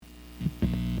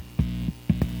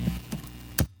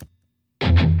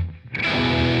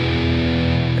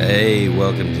Hey,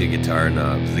 welcome to Guitar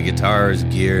Knobs, the guitars,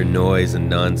 gear, noise, and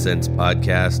nonsense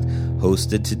podcast,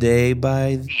 hosted today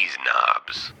by these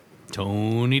knobs.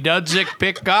 Tony Dudzik,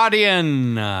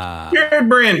 Pickardian. Jared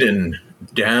Brandon,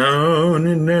 down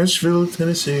in Nashville,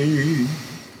 Tennessee.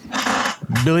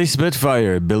 Billy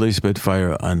Spitfire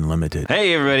Unlimited.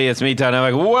 Hey, everybody, it's me, Todd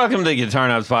Novak. Welcome to the Guitar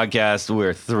Knobs podcast.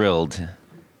 We're thrilled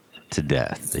to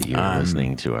death that you're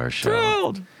listening to our show.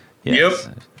 Thrilled. Yes.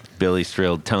 Yep. Billy's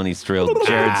thrilled, Tony's thrilled,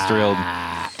 Jared's thrilled.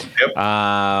 Yep.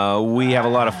 We have a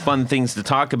lot of fun things to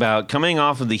talk about. Coming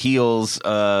off of the heels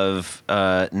of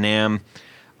NAMM,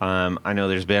 I know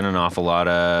there's been an awful lot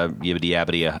of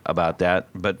yibbity-yabbity about that,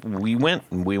 but we went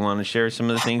and we want to share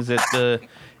some of the things that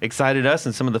excited us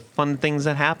and some of the fun things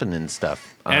that happened and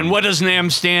stuff. And what does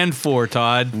NAMM stand for,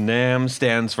 Todd? NAMM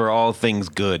stands for All Things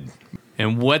Good.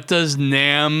 And what does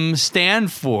NAMM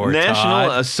stand for, National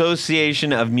Todd?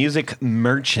 Association of Music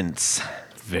Merchants.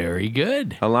 Very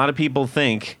good. A lot of people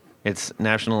think it's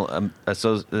National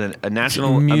Music,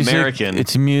 American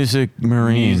It's Music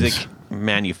Marines. Music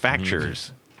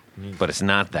Manufacturers, but it's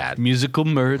not that. Musical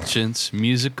merchants.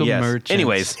 Yes.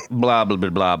 Anyways, blah, blah, blah,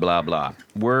 blah, blah, blah.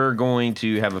 We're going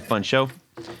to have a fun show.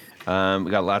 We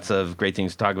got lots of great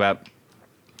things to talk about.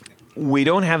 We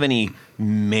don't have any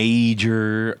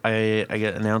major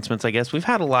announcements, I guess. We've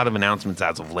had a lot of announcements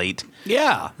as of late.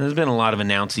 Yeah. There's been a lot of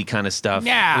announcy kind of stuff.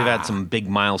 Yeah. We've had some big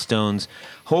milestones.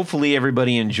 Hopefully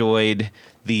everybody enjoyed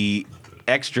the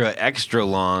extra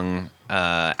long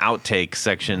outtake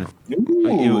section.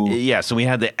 Yeah, so we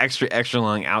had the extra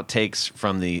long outtakes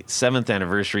from the 7th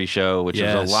anniversary show, which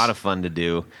was a lot of fun to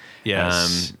do.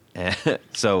 Yes.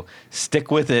 So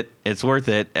stick with it. It's worth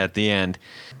it at the end.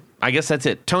 I guess that's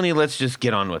it. Tony, let's just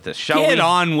get on with this, shall we? Get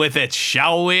on with it,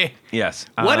 shall we? Yes.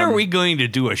 What are we going to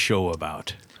do a show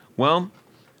about? Well,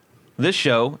 this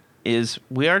show is,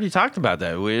 we already talked about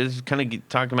that. We're just kind of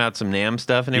talking about some NAMM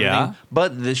stuff and everything. Yeah.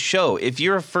 But the show, if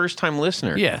you're a first-time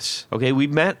listener. Yes. Okay, we've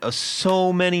met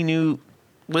so many new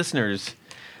listeners.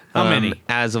 How many?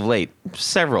 As of late.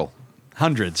 Several.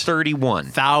 Hundreds.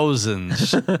 31.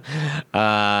 Thousands.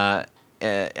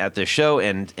 At the show,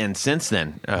 and since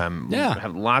then, we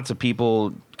have lots of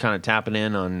people kind of tapping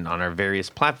in on our various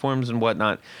platforms and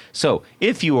whatnot. So,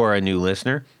 if you are a new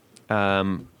listener,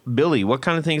 Billy, what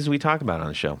kind of things do we talk about on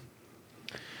the show?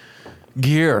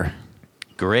 Gear.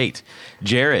 Great.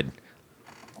 Jared.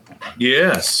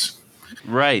 Yes.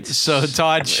 Right. So,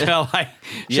 Todd, shall I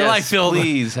Yes, fill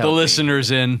please the help me.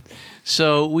 listeners in?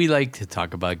 So we like to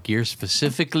talk about gear,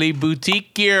 specifically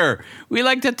boutique gear. We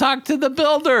like to talk to the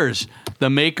builders, the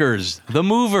makers, the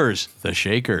movers, the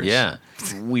shakers. Yeah.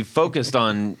 We focused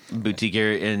on boutique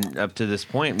gear up to this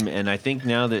point, and I think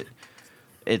now that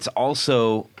it's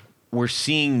also, we're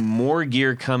seeing more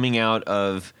gear coming out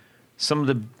of some of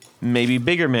the maybe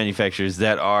bigger manufacturers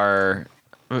that are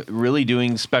really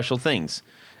doing special things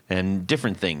and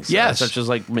different things. Yes. Such as,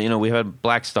 like, we had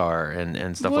Black Star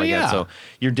and stuff like yeah. that. So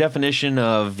your definition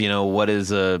of, what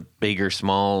is a big or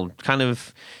small kind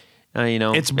of,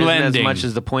 It's isn't blending. as much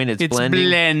as the point. It's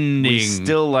blending. We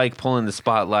still like pulling the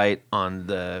spotlight on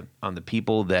the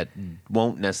people that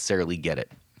won't necessarily get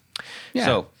it. Yeah.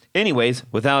 So, anyways,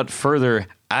 without further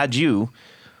ado,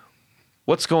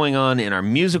 what's going on in our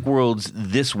music worlds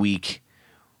this week?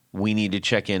 We need to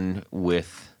check in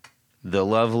with the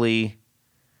lovely,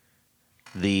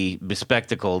 the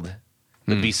bespectacled,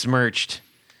 the besmirched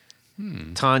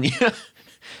Tanya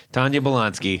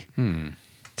Bolonsky.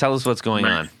 Tell us what's going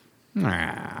on.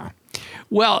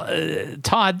 Well,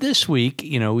 Todd, this week,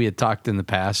 we had talked in the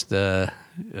past a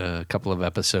couple of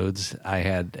episodes. I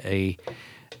had a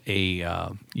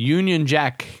Union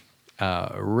Jack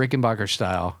Rickenbacker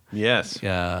style Yes.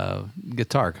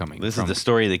 guitar coming. This is the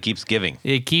story that keeps giving.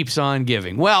 It keeps on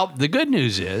giving. Well, the good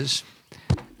news is,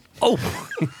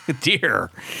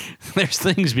 dear, there's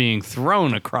things being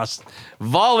thrown across.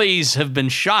 Volleys have been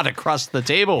shot across the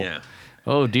table. Yeah.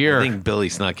 Oh, dear. I think Billy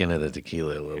snuck into the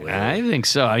tequila a little bit. I think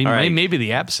so. I mean, All right. maybe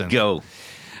the absinthe. Go.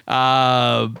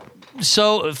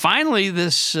 So finally,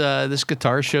 this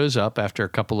guitar shows up after a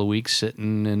couple of weeks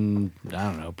sitting in, I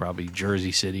don't know, probably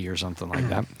Jersey City or something like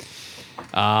that.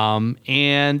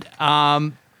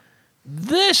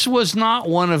 This was not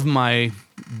one of my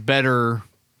better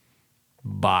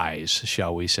buys,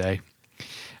 shall we say.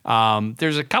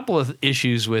 There's a couple of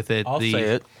issues with it. I'll say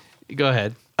it. Go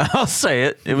ahead. I'll say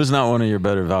it. It was not one of your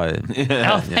better buys.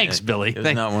 Oh, thanks, Billy. It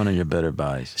was not one of your better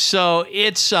buys. So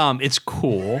it's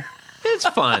cool. It's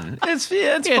fun. It's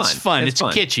fun. It's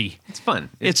kitschy. It's fun.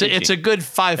 It's a good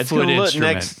 5-foot It's gonna look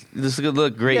instrument. this is gonna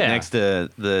look great Yeah. next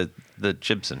to the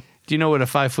Gibson. Do you know what a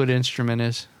 5-foot instrument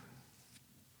is?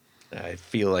 I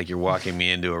feel like you're walking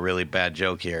me into a really bad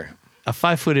joke here. A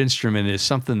 5-foot instrument is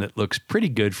something that looks pretty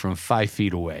good from 5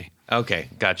 feet away. Okay,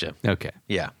 gotcha. Okay.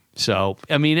 Yeah. So,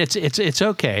 I mean, it's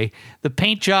okay. The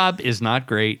paint job is not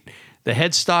great. The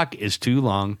headstock is too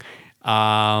long.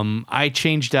 I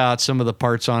changed out some of the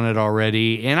parts on it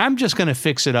already, and I'm just going to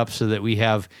fix it up so that we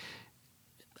have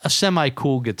a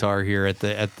semi-cool guitar here at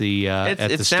the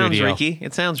It sounds studio. Ricky.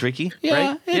 It sounds Ricky. Yeah,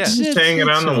 right? it's- Just hang it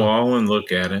on the it's, wall and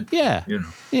look at it. Yeah. You know.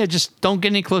 Yeah, just don't get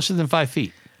any closer than 5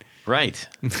 feet. Right.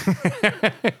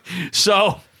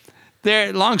 So,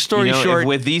 there. Long story You know, short,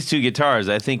 with these two guitars,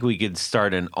 I think we could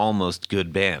start an almost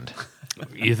good band.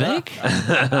 you think?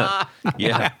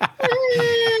 Yeah.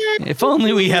 If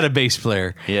only we had a bass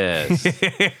player. Yes.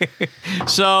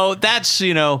 So that's,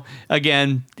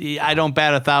 again, I don't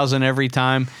bat 1,000 every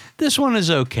time. This one is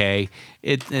okay.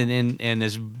 And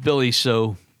as Billy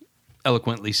so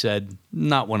eloquently said,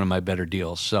 not one of my better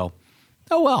deals. So,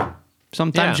 oh well.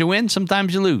 Sometimes Yeah. you win,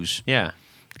 sometimes you lose. Yeah.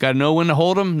 Got to know when to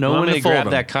hold them, know Want when me to to fold grab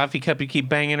them. that coffee cup you keep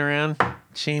banging around?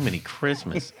 Jiminy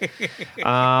Christmas.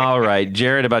 All right,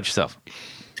 Jared, about yourself.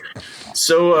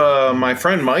 So my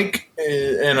friend Mike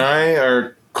and I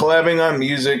are collabing on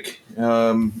music,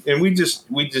 and we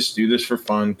just do this for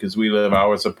fun because we live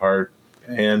hours apart,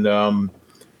 and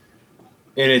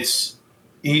it's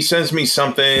he sends me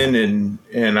something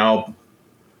and I'll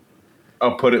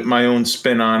put my own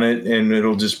spin on it, and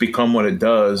it'll just become what it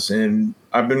does. And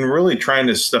I've been really trying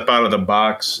to step out of the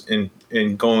box and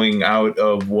going out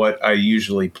of what I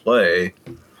usually play.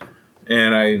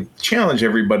 And I challenge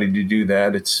everybody to do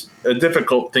that. It's a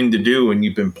difficult thing to do when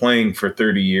you've been playing for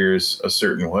 30 years a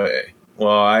certain way.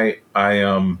 Well, I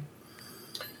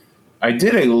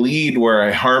did a lead where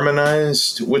I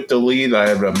harmonized with the lead. I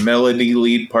have a melody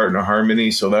lead part and a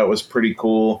harmony, so that was pretty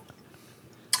cool.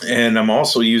 And I'm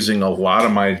also using a lot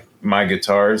of my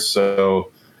guitars.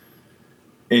 So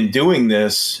in doing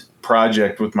this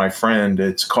project with my friend,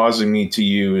 it's causing me to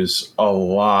use a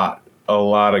lot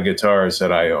of guitars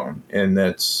that I own. And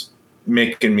that's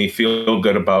making me feel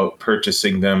good about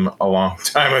purchasing them a long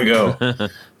time ago.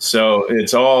 So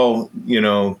it's all,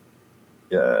 been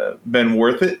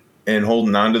worth it and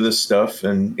holding on to this stuff.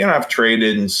 And, I've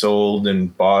traded and sold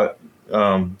and bought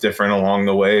different along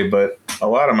the way, but a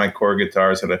lot of my core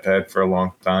guitars that I've had for a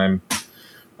long time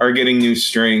are getting new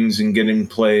strings and getting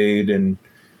played. And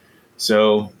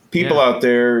so people out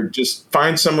there, just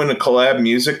find someone to collab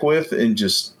music with and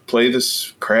just play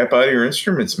this crap out of your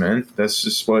instruments, man. That's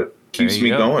just what keeps me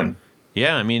going.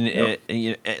 Yeah, I mean,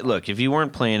 look, if you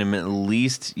weren't playing them, at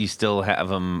least you still have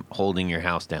them holding your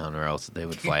house down, or else they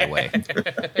would fly away.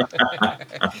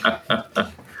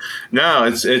 No,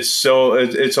 it's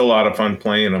a lot of fun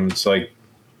playing them. It's like,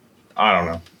 I don't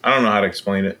know how to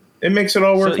explain it. It makes it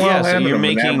all worthwhile. So you're having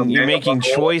making them.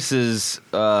 choices.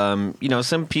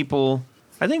 Some people.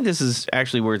 I think this is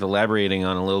actually worth elaborating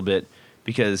on a little bit,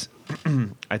 because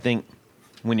I think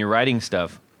when you're writing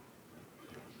stuff,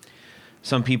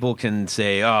 some people can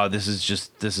say, "Oh, this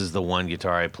is the one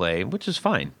guitar I play," which is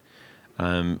fine.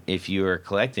 If you're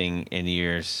collecting and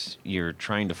you're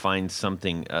trying to find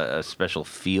something, a special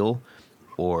feel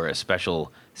or a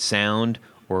special sound,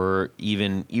 or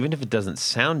even if it doesn't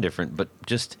sound different, but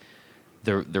just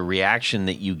the reaction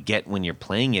that you get when you're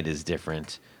playing it is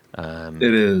different. It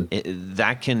is.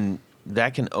 That can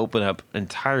open up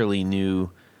entirely new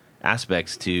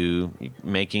aspects to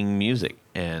making music,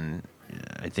 and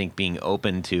I think being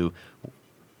open to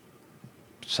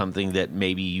something that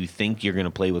maybe you think you're going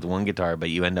to play with one guitar, but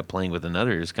you end up playing with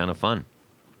another is kind of fun.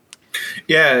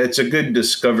 Yeah, it's a good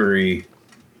discovery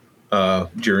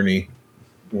journey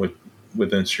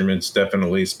with instruments,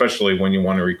 definitely, especially when you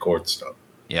want to record stuff.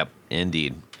 Yep,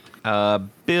 indeed.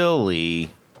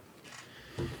 Billy.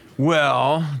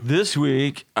 Well, this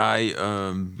week I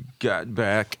got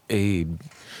back a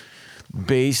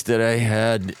bass that I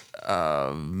had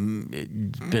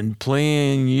been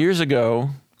playing years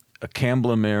ago, a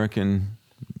Campbell American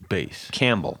bass.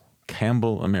 Campbell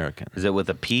American. Is it with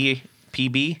a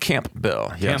PB?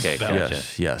 Campbell. Yes. Okay, gotcha.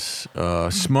 Yes.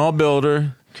 Small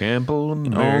builder. Campbell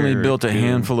American. Only built a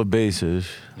handful of basses.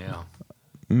 Yeah.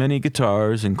 Many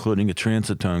guitars, including a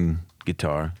transatung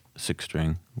guitar,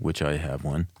 6-string, which I have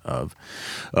one of.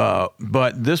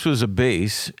 But this was a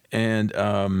bass, and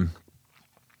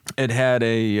it had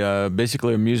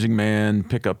basically a Music Man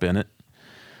pickup in it,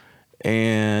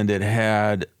 and it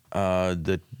had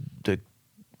the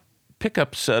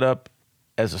pickup set up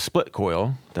as a split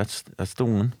coil. That's the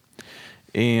one,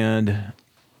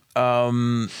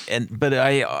 but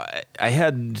I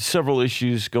had several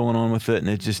issues going on with it, and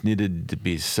it just needed to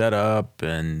be set up,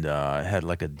 and I had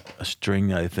like a string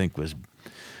that I think was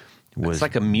was It's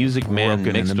like a Music Man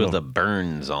broken in mixed the with a middle.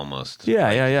 Burns almost. Yeah,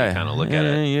 Like, yeah. Kind of look at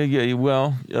it. Yeah.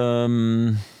 Well,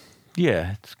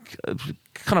 yeah, it's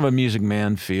kind of a Music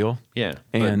Man feel. Yeah,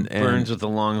 and but Burns with the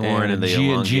long horn and the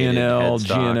G- elongated GNL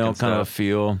headstock and kind of stuff.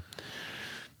 feel.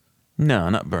 No,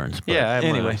 not Burns. But Yeah,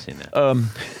 anyway, I've seen that.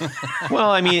 Well,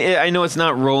 I mean, I know it's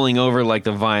not rolling over like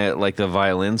the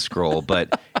violin scroll,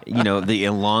 but the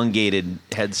elongated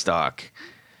headstock,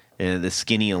 the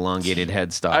skinny elongated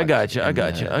headstock. I got you.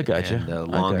 And the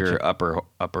longer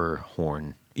upper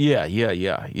horn.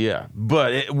 Yeah.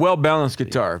 But well balanced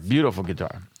guitar, beautiful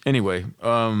guitar. Anyway,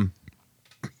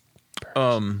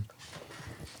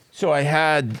 so I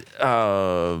had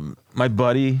my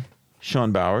buddy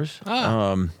Sean Bowers.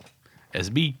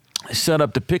 SB. Set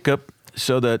up the pickup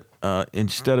so that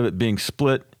instead of it being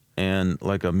split and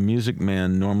like a Music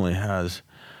Man normally has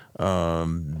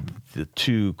the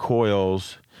two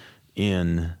coils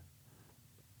in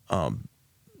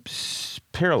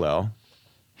parallel,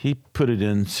 he put it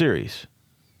in series.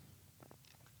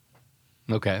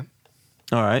 Okay.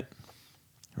 All right.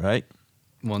 Right.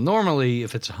 Well, normally,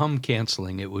 if it's hum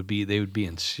canceling, they would be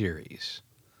in series.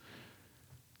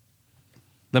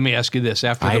 Let me ask you this: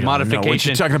 after I the don't know modification, what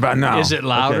you're talking about now. Is it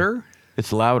louder? Okay.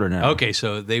 It's louder now. Okay,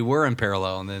 so they were in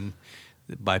parallel, and then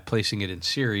by placing it in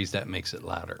series, that makes it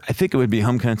louder. I think it would be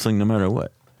hum canceling no matter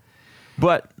what.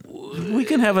 But we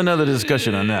can have another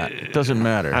discussion on that. It doesn't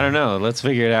matter. I don't know. Let's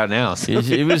figure it out now.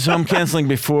 It was hum canceling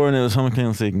before, and it was hum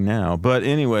canceling now. But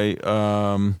anyway,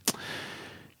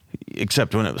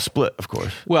 except when it was split, of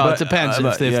course. Well, But, it depends.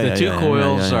 If the two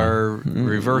coils are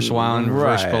reverse wound,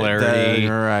 reverse Right, polarity,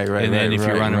 right, and then if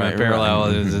you run them in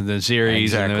parallel, the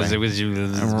series, Exactly.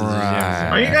 and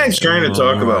Are you guys trying to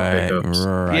talk about pickups?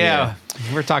 Right. yeah,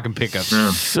 we're talking pickups.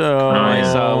 So All I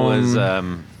saw was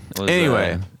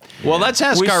anyway, Well, let's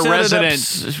ask our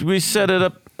resident. We set it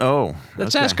up. Oh,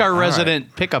 Let's okay. ask our All right.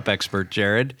 resident pickup expert,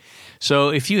 Jared. So,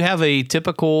 if you have a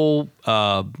typical,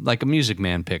 like a Music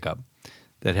Man pickup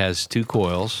that has two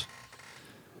coils,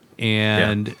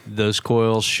 and those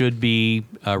coils should be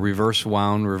reverse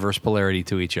wound, reverse polarity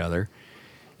to each other.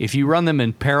 If you run them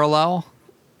in parallel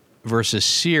versus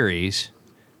series,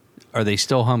 are they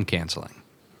still hum canceling?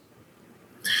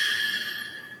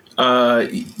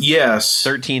 Yes.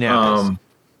 13 apples.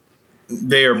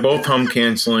 They are both hum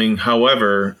canceling.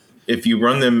 However, if you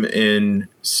run them in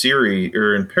series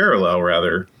or in parallel,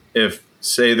 rather, if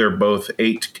say they're both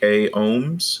 8K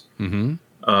ohms,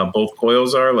 both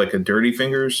coils are like a Dirty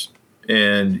Fingers,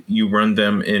 and you run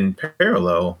them in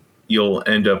parallel, you'll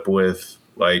end up with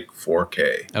like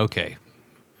 4K. Okay,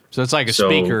 so it's like a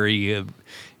speaker.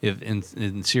 If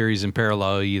in series and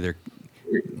parallel, you either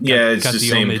It's cut the the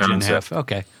same image in concept. half.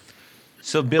 Okay,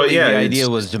 So, Billy, yeah, the it's- idea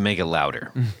was to make it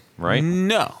louder, right?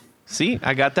 No. See,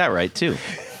 I got that right, too.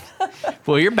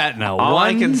 well, you're batting out. All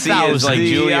I can see is like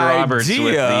The Julia Roberts with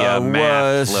the idea math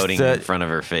was floating that- in front of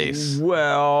her face.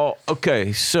 Well,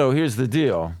 okay, so here's the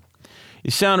deal.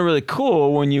 It sounded really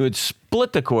cool when you would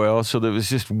split the coil so that it was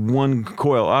just one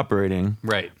coil operating.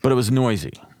 Right. But it was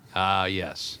noisy.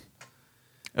 Yes.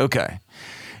 Okay.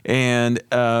 And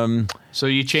So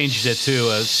you changed it to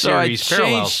a so I series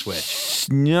parallel changed- switch.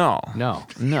 No. No.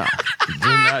 Did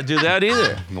not do that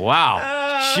either.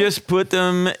 Wow. Just put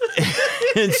them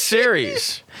in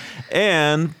series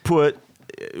and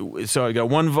so I got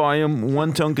one volume,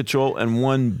 one tone control, and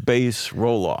one bass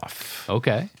roll off.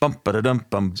 Okay. Bum, ba-da-dum,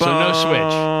 bum, bum. So no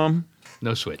switch.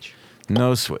 No switch.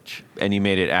 No switch. And you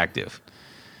made it active.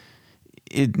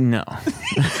 No.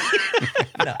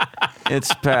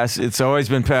 It's passive. It's always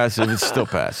been passive. It's still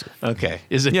passive. Okay.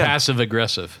 Is it Yeah. passive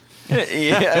aggressive?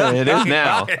 Yeah, it is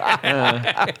now.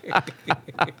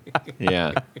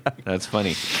 Yeah, that's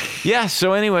funny. Yeah.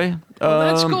 So anyway,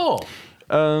 That's cool.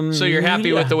 So you're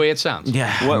happy with the way it sounds?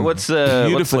 yeah. What's the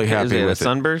Beautifully is happy it with a it.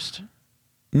 sunburst?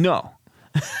 No.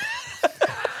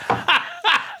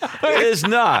 It is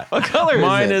not. What color is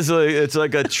Mine it? it's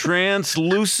like a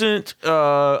translucent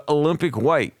Olympic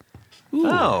white.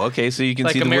 Oh, okay. So you can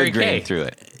Like see a the Mary wood grain Kay. through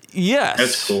it. Yes.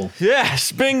 That's cool.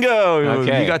 Yes, bingo.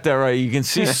 Okay. You got that right. You can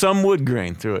see some wood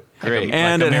grain through it. Great.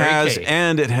 And Like a Mary Kay.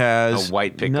 it has A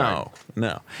white pick No.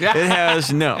 It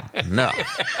has no.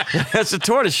 That's a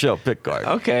tortoiseshell pick guard.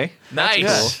 Okay.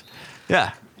 Nice.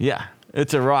 Yeah.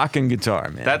 It's a rocking guitar,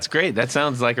 man. That's great. That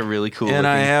sounds like a really cool. And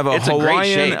I looking- have a it's Hawaiian. a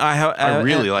great shape. I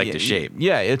really like yeah, the shape.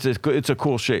 Yeah, it's a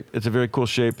cool shape. It's a very cool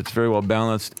shape. It's very well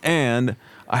balanced, and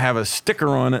I have a sticker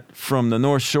on it from the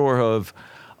North Shore of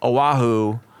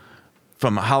Oahu,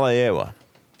 from Haleewa.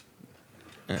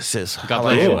 And it says Got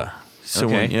that. Haleewa. So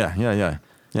Okay. yeah.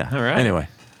 All right. Anyway,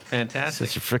 Fantastic.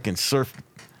 it's a freaking surf.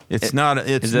 It's not.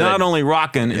 It's is it not a- only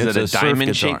rocking. Is it's it a surf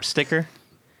diamond guitar. shaped sticker?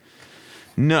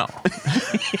 No.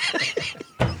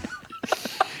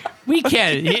 We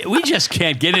can't. We just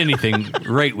can't get anything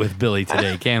right with Billy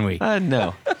today, can we?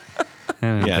 No. I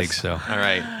don't Yes. think so. All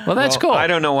right. Well, that's cool. I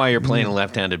don't know why you're playing a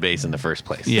left-handed bass in the first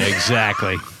place. Yeah,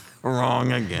 exactly.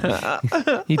 Wrong again.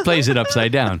 He plays it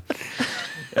upside down.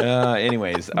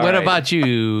 Anyways. all What right. about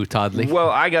you, Toddley? Well,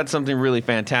 I got something really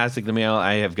fantastic in the mail.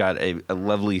 I have got a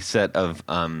lovely set of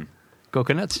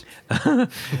Coconuts?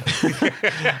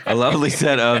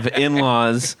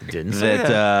 in-laws Didn't say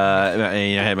that I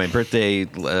had my birthday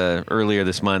earlier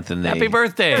this month, and Happy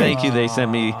birthday. Thank you. They sent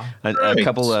me a Right.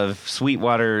 couple of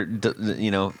Sweetwater,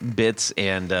 bits,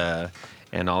 and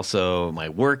also my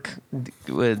work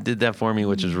did that for me,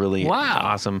 which is really Wow.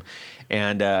 awesome.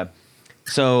 And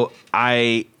so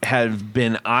I have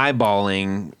been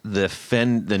eyeballing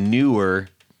the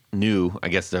new. I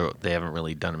guess they haven't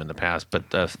really done them in the past, but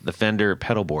the Fender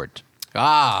pedal board.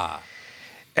 Ah.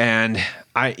 And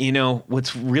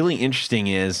what's really interesting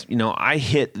is, I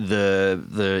hit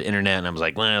the internet and I was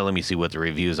like, well, let me see what the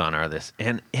reviews on this.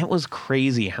 And it was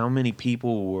crazy how many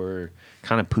people were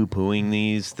kind of poo-pooing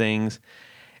these things.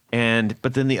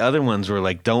 But then the other ones were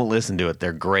like, don't listen to it.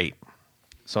 They're great.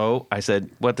 So I said,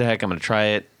 what the heck? I'm going to try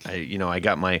it. I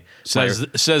got my Says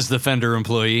the Fender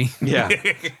employee. yeah.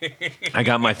 I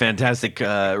got my fantastic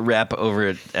rep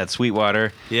over at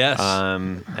Sweetwater. Yes.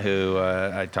 Who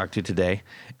I talked to today.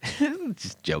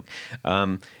 Just a joke.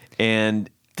 And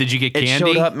Did you get it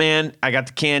candy? showed up, man. I got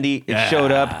the candy. It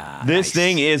showed up. This nice.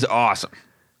 thing is awesome.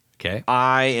 Okay.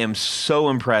 I am so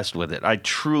impressed with it. I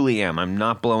truly am. I'm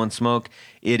not blowing smoke.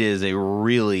 It is a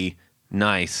really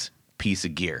nice piece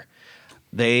of gear.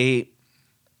 It's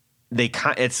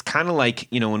kind of like,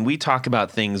 when we talk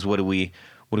about things, what do we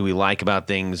like about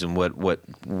things, and what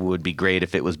would be great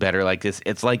if it was better like this?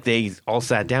 It's like they all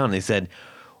sat down and they said,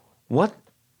 what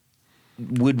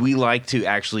would we like to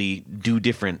actually do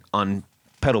different on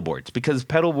pedal boards? Because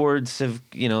pedal boards have,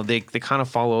 they kind of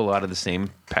follow a lot of the same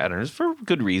patterns for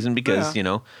good reason, because,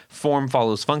 form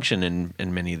follows function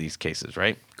in many of these cases,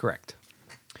 right? Correct.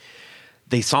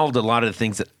 They solved a lot of the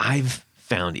things that I've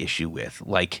found issue with,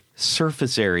 like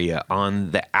surface area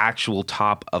on the actual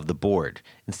top of the board.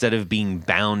 Instead of being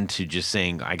bound to just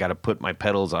saying, I got to put my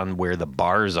pedals on where the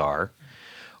bars are,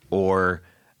 or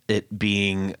it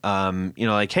being,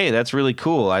 like, hey, that's really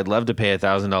cool. I'd love to pay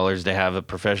 $1,000 to have a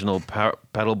professional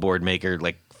pedal board maker,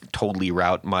 like, totally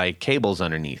route my cables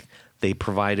underneath. They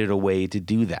provided a way to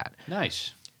do that.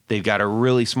 Nice. They've got a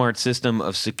really smart system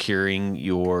of securing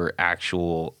your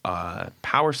actual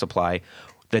power supply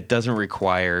that doesn't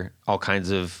require all kinds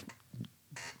of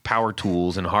power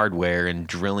tools and hardware and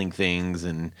drilling things,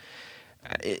 and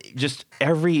just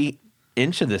every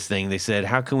inch of this thing. They said,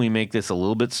 how can we make this a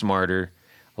little bit smarter,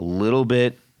 a little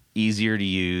bit easier to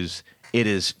use? It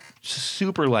is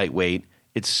super lightweight.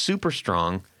 It's super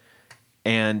strong.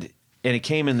 And it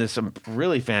came in this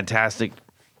really fantastic,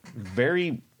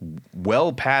 very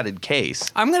well padded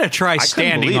case. I'm going to try couldn't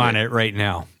standing believe on it. it right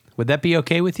now. Would that be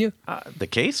okay with you? The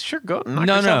case? Sure, go. Knock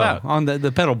No, yourself out. on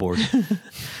the pedal board.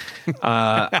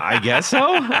 I guess so.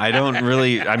 I don't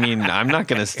really. I mean, I'm not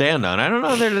going to stand on. I don't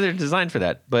know. They're designed for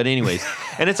that. But anyways,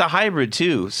 and it's a hybrid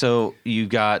too. So you've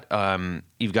got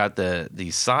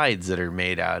these sides that are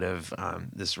made out of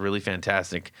this really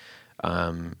fantastic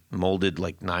molded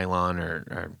like nylon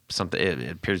or something. It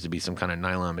appears to be some kind of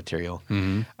nylon material.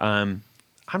 Mm-hmm.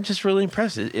 I'm just really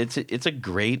impressed. It's a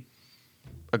great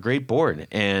board,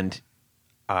 and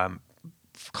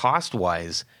cost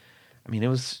wise, I mean, it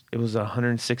was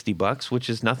 $160, which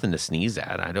is nothing to sneeze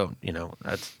at. I don't,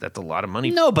 that's a lot of money.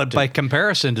 No, but by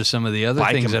comparison to some of the other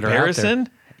things that are out there. By comparison,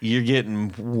 you're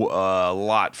getting a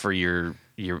lot for you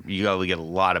got to get a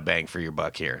lot of bang for your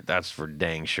buck here. That's for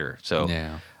dang sure. So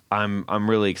Yeah. I'm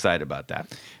really excited about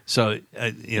that. So,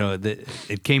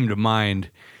 it came to mind,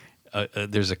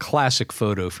 there's a classic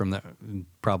photo from the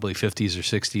probably 50s or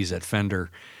 60s at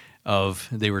Fender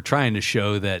they were trying to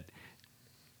show that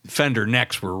Fender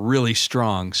necks were really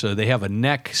strong. So they have a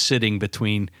neck sitting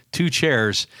between two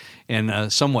chairs, and a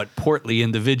somewhat portly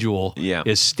individual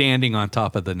is standing on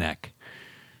top of the neck.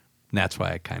 And that's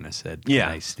why I kind of said, can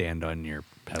I stand on your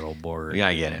pedal board? Yeah,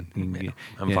 I get it.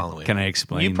 I'm following. Can I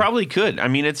explain? You probably could. I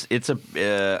mean, it's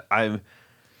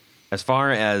as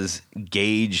far as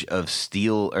gauge of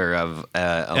steel or of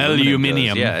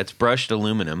Aluminum. goes, it's brushed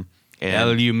aluminum. And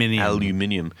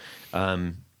Aluminium.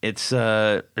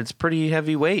 It's pretty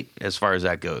heavyweight as far as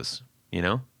that goes.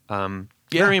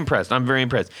 Very impressed. I'm very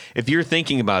impressed. If you're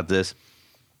thinking about this,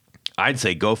 I'd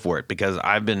say go for it, because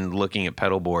I've been looking at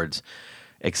pedal boards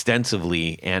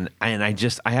extensively, and I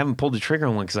haven't pulled the trigger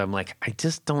on one because I'm like,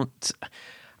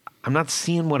 I'm not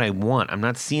seeing what I want. I'm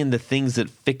not seeing the things that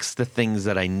fix the things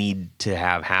that I need to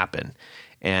have happen.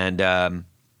 And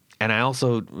I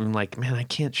also am like, man, I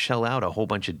can't shell out a whole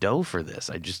bunch of dough for this.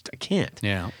 I can't.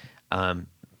 Yeah.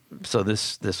 So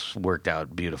this worked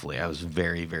out beautifully. I was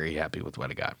very, very happy with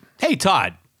what I got. Hey,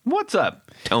 Todd, What's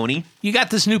up, Tony? you got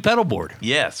this new pedal board.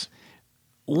 Yes.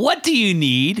 What do you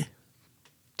need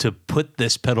to put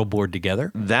this pedal board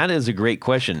together? That is a great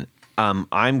question.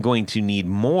 I'm going to need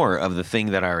more of the thing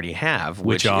that I already have,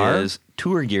 Which which are? is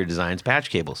Tour Gear Designs patch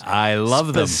cables. I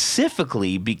love them.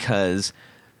 Specifically because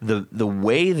the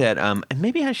way that and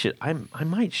maybe I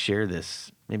might share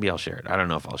this. Maybe I'll share it. I don't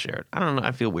know if I'll share it. I don't know.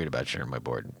 I feel weird about sharing my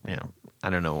board. I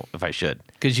don't know if I should.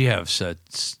 Because you have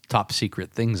such top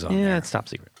secret things on Yeah, there. it's top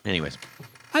secret. Anyways,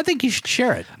 I think you should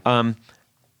share it.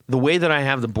 the way that I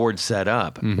have the board set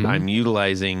up, I'm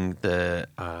utilizing the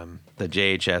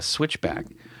JHS switchback.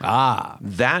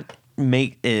 That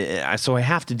so I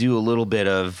have to do a little bit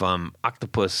of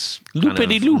octopus kind of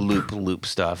Loopity-loop. loop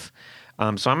stuff.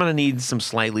 So I'm going to need some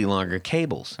slightly longer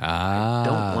cables. I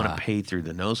don't want to pay through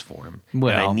the nose for them.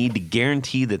 Well- and I need to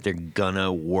guarantee that they're going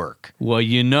to work. Well,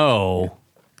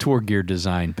 Tour Gear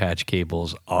Design patch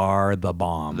cables are the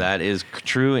bomb. That is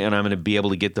true, and I'm going to be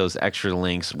able to get those extra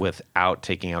links without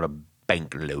taking out a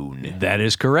bank loan. That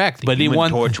is correct. But Human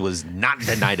Torch was not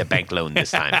denied a bank loan this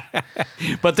time.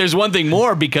 But there's one thing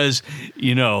more because,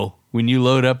 when you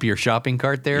load up your shopping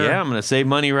cart there. Yeah, I'm going to save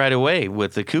money right away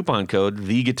with the coupon code,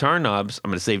 the Guitar Knobs.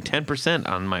 I'm going to save 10%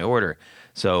 on my order.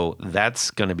 So that's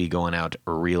going to be going out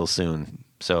real soon.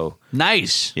 So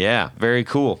Nice. yeah, very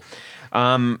cool.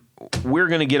 We're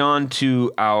going to get on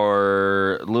to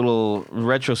our little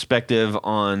retrospective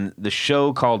on the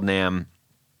show called NAMM.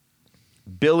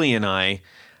 Billy and I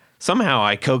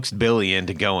coaxed Billy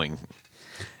into going.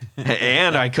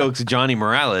 And I coaxed Johnny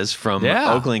Morales from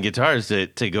Oakland Guitars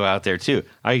to go out there too.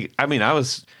 I mean, I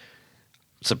was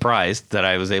surprised that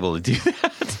I was able to do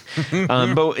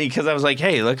that. But because I was like,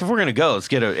 hey, look, if we're gonna go, let's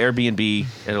get an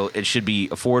Airbnb. It should be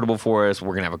affordable for us.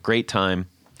 We're gonna have a great time.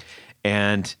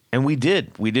 And we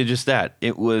did. We did just that.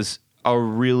 It was a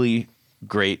really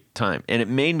great time. And it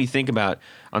made me think about,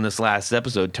 on this last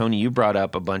episode, Tony, you brought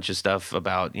up a bunch of stuff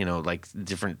about, like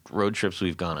different road trips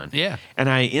we've gone on. Yeah. And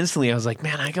I was like,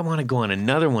 man, I want to go on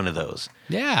another one of those.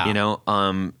 Yeah.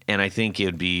 And I think it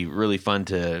would be really fun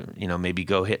to, maybe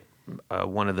go hit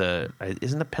one of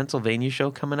isn't the Pennsylvania show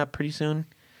coming up pretty soon?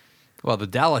 Well, the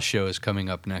Dallas show is coming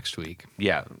up next week.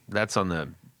 Yeah. That's on the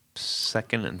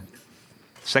 2nd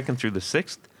through the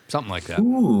 6th. Something like that.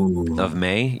 Ooh. Of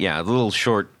May. Yeah. A little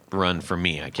short run for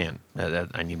me. I can't.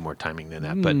 I need more timing than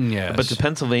that. But yes. but the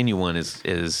Pennsylvania one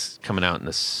is coming out in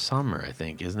the summer, I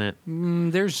think, isn't it?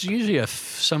 There's usually a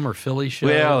summer Philly show.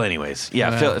 Well, anyways,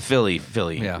 yeah, Philly,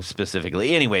 Yeah.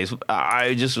 specifically. Anyways,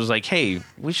 I just was like, hey,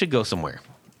 we should go somewhere.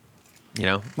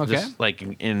 Okay. Just like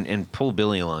and pull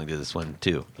Billy along to this one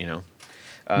too.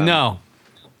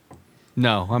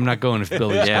 No, I'm not going if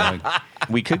Billy's Yeah. going.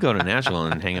 We could go to Nashville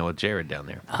and hang out with Jared down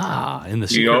there. In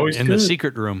the always secret, in the could.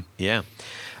 secret room. Yeah.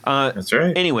 That's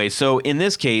right. Anyway, so in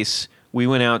this case, we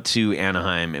went out to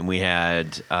Anaheim and we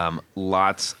had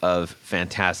lots of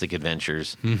fantastic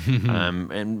adventures,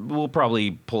 and we'll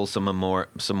probably pull some more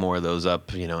of those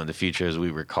up, in the future as we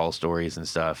recall stories and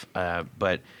stuff.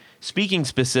 But speaking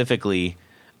specifically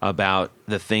about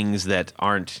the things that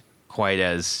aren't quite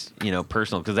as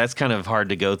personal, because that's kind of hard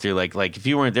to go through. Like if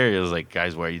you weren't there, it was like,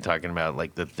 guys, why are you talking about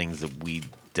like the things that we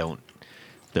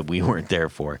weren't there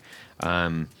for?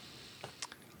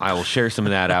 I will share some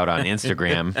of that out on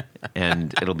Instagram,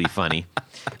 and it'll be funny.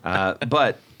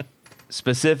 But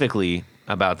specifically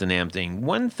about the NAMM thing,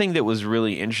 one thing that was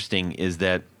really interesting is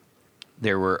that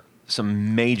there were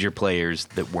some major players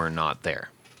that were not there.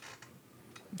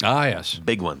 Yes.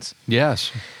 Big ones.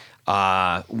 Yes.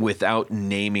 Without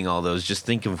naming all those, just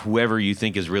think of whoever you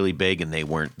think is really big and they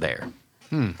weren't there.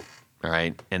 All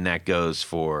right? And that goes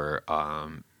for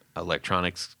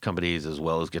electronics companies as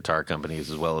well as guitar companies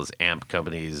as well as amp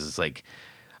companies. It's like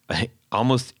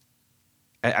almost,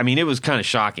 I mean, it was kind of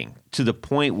shocking to the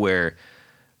point where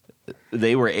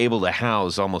they were able to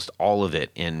house almost all of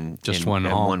it in one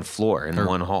hall. one floor, in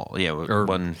one hall. Yeah, Or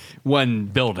one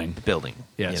building. building.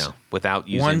 Yes. Without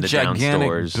using One the gigantic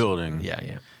downstairs building.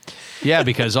 Yeah. Yeah,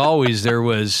 because always there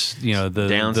was, the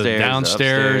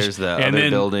Downstairs, the and other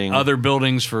then building. other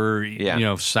buildings for,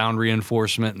 Yeah. sound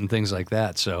reinforcement and things like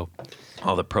that. So,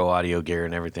 All the pro audio gear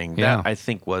and everything. Yeah. That I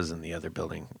think was in the other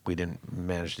building. We didn't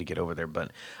manage to get over there,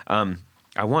 but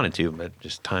I wanted to, but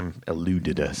just time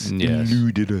eluded us. Yes.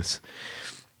 Eluded us.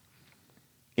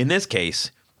 In this case,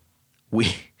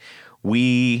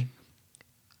 we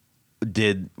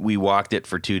we walked it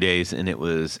for 2 days, and it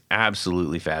was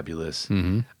absolutely fabulous.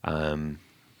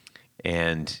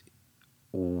 And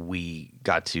we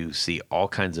got to see all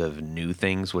kinds of new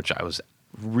things, which I was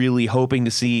really hoping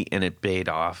to see, and it paid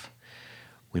off.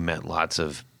 We met lots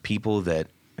of people that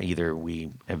either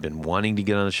we have been wanting to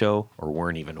get on the show or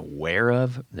weren't even aware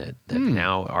of that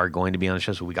now are going to be on the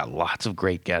show. So we got lots of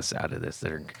great guests out of this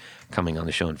that are coming on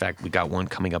the show. In fact, we got one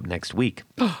coming up next week.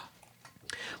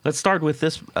 Let's start with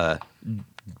this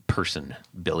person,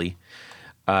 Billy.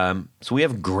 So we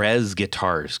have Grez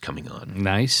Guitars coming on.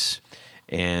 Nice.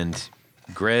 And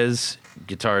Grez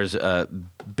Guitars,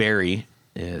 Barry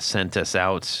sent us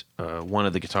out one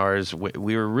of the guitars.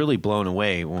 We were really blown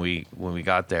away when we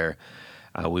got there.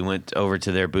 We went over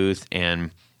to their booth,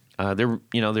 and they're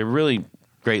really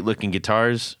great looking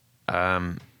guitars.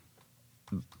 And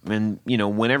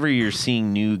whenever you're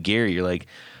seeing new gear, you're like,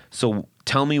 so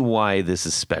tell me why this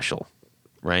is special,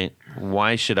 right?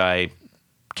 Why should I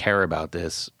care about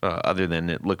this other than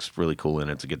it looks really cool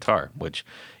and it's a guitar, which,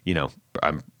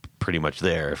 I'm pretty much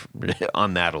there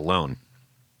on that alone.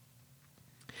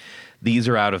 These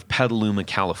are out of Petaluma,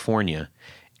 California.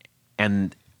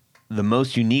 And the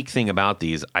most unique thing about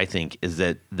these, I think, is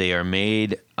that they are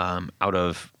made out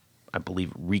of, I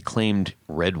believe, reclaimed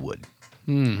redwood.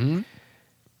 Mm-hmm.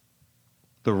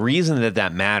 The reason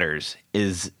that matters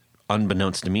is,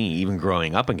 unbeknownst to me, even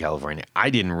growing up in California, I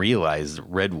didn't realize that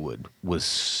redwood was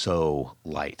so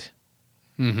light.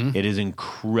 Mm-hmm. It is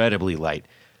incredibly light.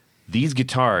 These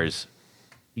guitars,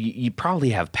 you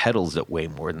probably have pedals that weigh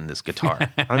more than this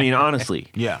guitar. I mean, honestly.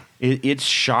 Yeah. It's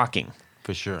shocking.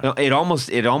 For sure. It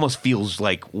almost feels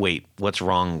like, wait, what's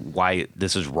wrong? Why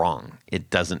this is wrong? It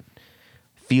doesn't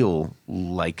feel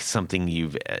like something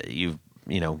you've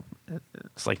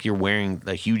it's like you're wearing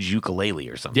a huge ukulele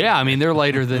or something. Yeah, I mean, they're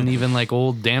lighter than even like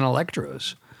old Dan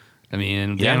Electros. I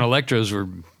mean, Dan Electros were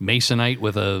masonite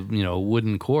with a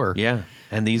wooden core. Yeah,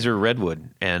 and these are redwood,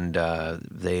 and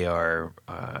they are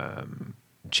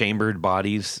chambered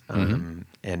bodies, and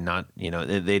not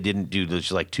they didn't do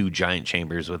just like two giant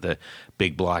chambers with a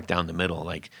big block down the middle.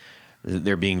 Like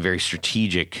they're being very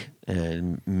strategic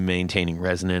and maintaining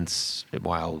resonance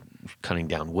while cutting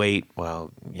down weight.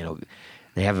 While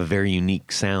they have a very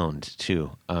unique sound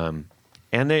too, and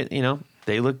they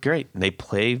look great. They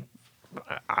play.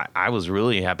 I was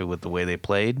really happy with the way they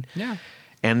played. Yeah.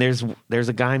 And there's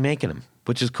a guy making them,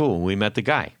 which is cool. We met the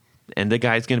guy, and the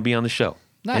guy's going to be on the show.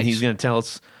 Nice. And he's going to tell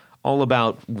us all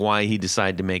about why he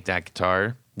decided to make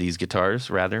these guitars,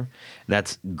 rather.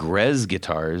 That's Grez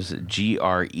Guitars,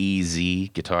 Grez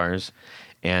Guitars.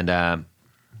 And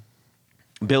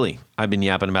Billy, I've been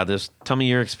yapping about this. Tell me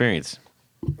your experience.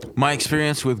 My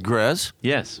experience with Grez?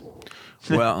 Yes.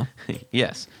 Well,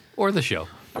 yes. Or the show.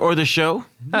 Or the show?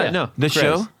 No. The Grez.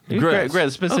 show?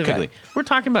 Grez specifically. Okay. We're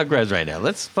talking about Grez right now.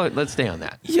 Let's stay on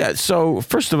that. Yeah, so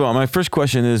first of all, my first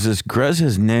question is Grez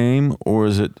his name, or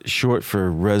is it short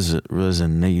for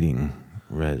resonating?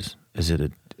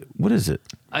 What is it?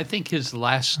 I think his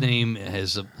last name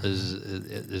is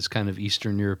kind of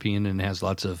Eastern European and has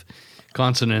lots of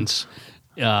consonants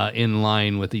in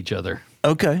line with each other.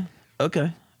 Okay.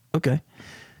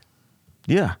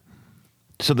 Yeah.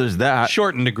 So there's that.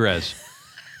 Shortened to Grez.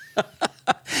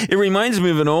 It reminds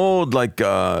me of an old, those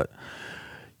old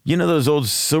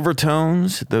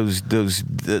Silvertones, those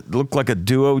that look like a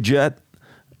duo jet,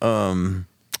 and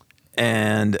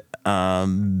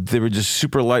they were just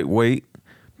super lightweight.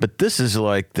 But this is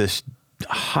like this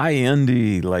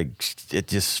high-endy, like it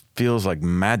just feels like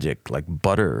magic, like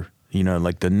butter.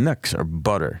 Like the necks are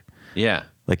butter. Yeah.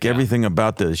 Like everything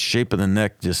about the shape of the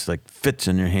neck just like fits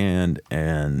in your hand,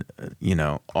 and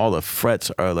all the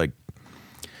frets are like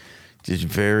just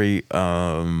very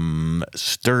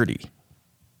sturdy.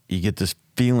 You get this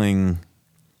feeling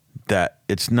that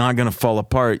it's not going to fall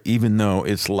apart, even though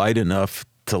it's light enough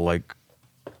to like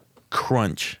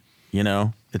crunch.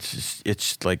 It's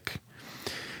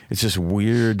just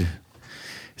weird.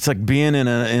 It's like being in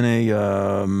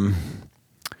a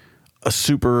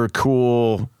super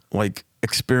cool like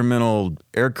experimental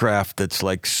aircraft that's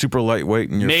like super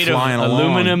lightweight and you're made flying of along.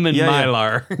 aluminum and Yeah.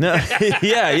 mylar. No,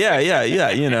 yeah.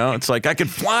 It's like I could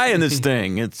fly in this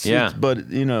thing. Yeah. But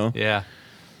Yeah.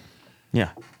 yeah.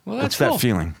 Well, that's that cool.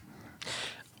 feeling.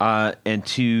 And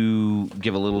to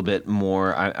give a little bit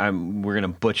more, we're gonna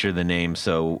butcher the name.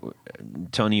 So,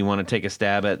 Tony, you want to take a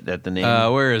stab at the name?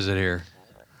 Where is it here?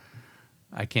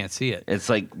 I can't see it. It's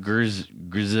like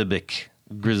Grzybic.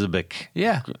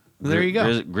 Yeah. There you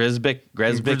go. Grisbick.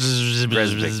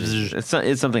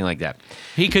 It's something like that.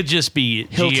 He could just be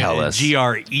He'll tell us.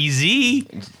 G-R-E-Z.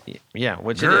 Yeah,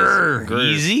 which Grr, it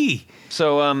is. easy.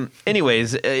 So,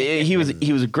 anyways, he was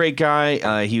a great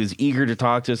guy. He was eager to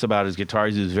talk to us about his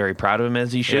guitars. He was very proud of him,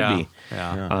 as he should be.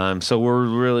 Yeah. So we're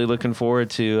really looking forward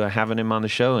to having him on the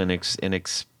show and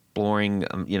exploring,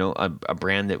 a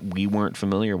brand that we weren't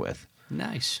familiar with.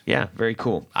 Nice. Yeah, very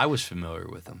cool. I was familiar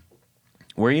with them.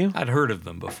 Were you? I'd heard of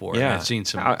them before. Yeah. I'd seen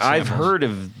some I've samples. heard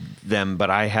of them, but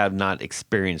I have not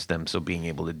experienced them. So being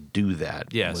able to do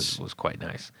that was quite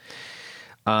nice.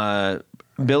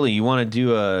 Billy, you want to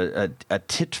do a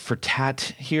tit for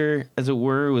tat here, as it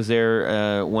were? Was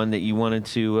there one that you wanted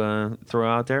to throw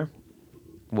out there?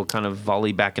 We'll kind of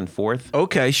volley back and forth.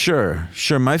 Okay, sure.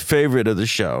 My favorite of the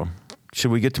show.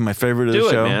 Should we get to my favorite of the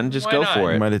show? Do it, man. Just Why go not?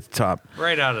 for it. Right at the top.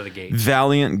 Right out of the gate.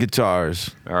 Valiant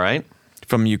Guitars All right.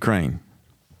 from Ukraine.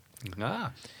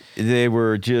 Ah. They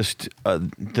were just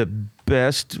the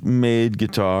best made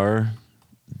guitar.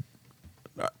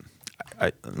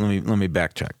 Let me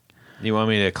backtrack. You want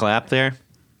me to clap there?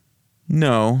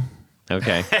 No,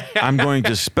 Okay. I'm going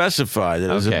to specify that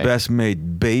it was the Okay. best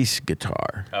made bass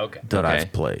guitar that Okay.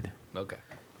 I've played. Okay.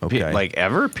 Okay, Like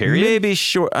ever? Period. maybe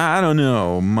short. I don't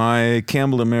know. My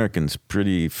Campbell American's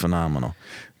pretty phenomenal,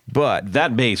 but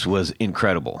That bass was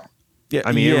incredible. yeah,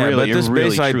 I mean, it really- but it this really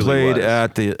bass I truly played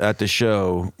was. at the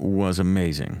show was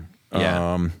amazing.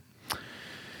 Yeah.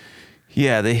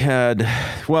 Yeah, they had.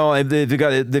 Well, they've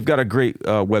got a great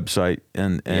website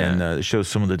and Yeah. it shows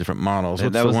some of the different models. That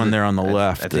What's the was one there on the I-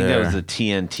 left? I think that was there? the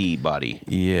TNT body.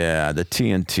 Yeah, the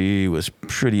TNT was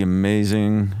pretty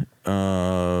amazing.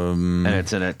 And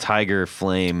it's in a tiger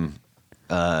flame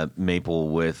maple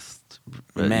with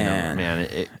Man.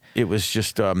 it, It was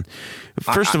just.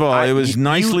 First of all, it was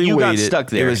nicely you got weighted. stuck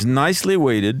there. It was nicely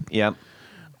weighted. yep.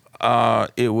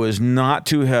 It was not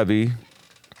too heavy.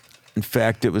 In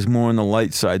fact, it was more on the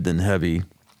light side than heavy.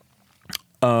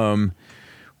 One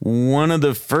of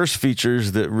the first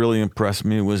features that really impressed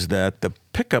me was that the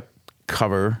pickup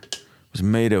cover was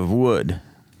made of wood.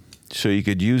 So you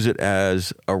could use it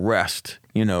as a rest,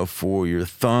 for your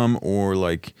thumb, or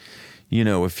like,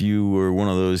 if you were one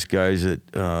of those guys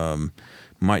that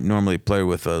might normally play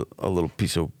with a little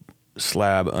piece of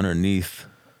slab underneath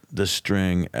the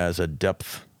string as a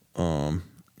depth,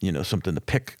 something to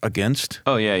pick against.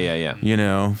 Oh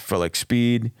yeah. For like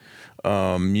speed,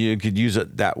 you could use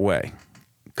it that way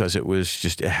because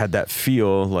it had that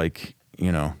feel like,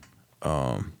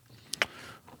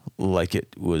 like it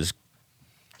was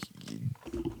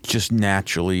just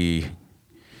naturally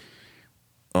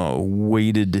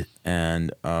weighted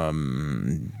and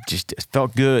just it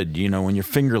felt good, when your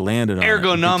finger landed on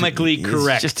Ergonomically it.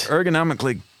 correct. Just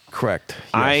ergonomically correct.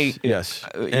 Yes.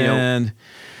 And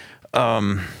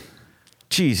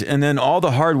geez, and then all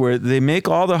the hardware, they make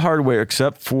all the hardware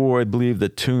except for, I believe, the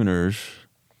tuners.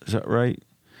 Is that right?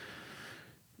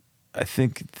 I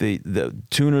think the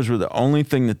tuners were the only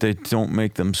thing that they don't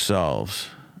make themselves.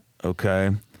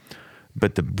 Okay.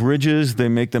 But the bridges they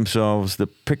make themselves, the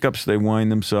pickups they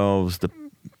wind themselves, the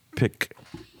pickup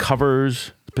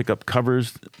covers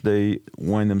they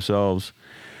wind themselves,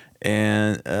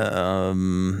 and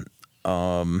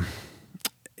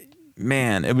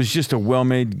man, it was just a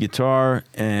well-made guitar,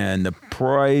 and the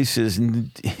price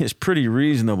is pretty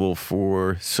reasonable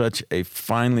for such a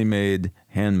finely made,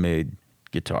 handmade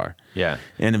guitar. Yeah.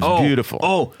 And it was beautiful.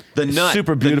 Oh, the nut.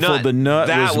 Super beautiful. The nut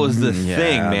That was the yeah,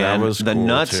 thing, that man. was The cool,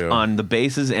 nuts too. on the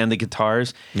basses and the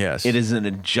guitars. Yes. It is an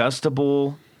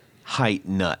adjustable height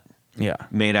nut Yeah.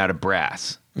 made out of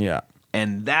brass. Yeah.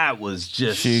 And that was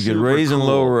just So you could super raise and cool.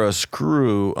 lower a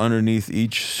screw underneath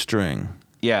each string.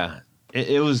 Yeah.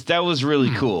 That was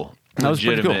really cool. That was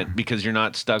pretty Legitimate cool. because you're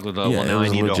not stuck with Yeah, well, it now I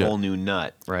was need legit. a whole new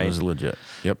nut, right? It was legit.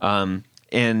 Yep.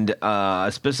 And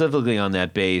specifically on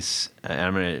that bass,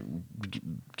 I'm going to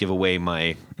give away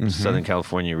my Southern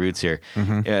California roots here.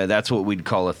 That's what we'd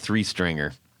call a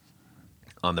 3-stringer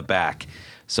on the back.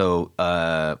 So,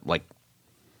 like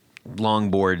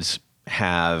longboards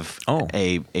have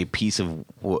a piece of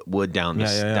wood down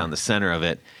down the center of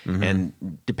it, and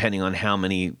depending on how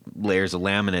many layers of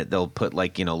laminate, they'll put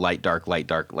like light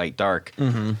dark.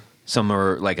 Some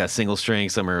are like a single string,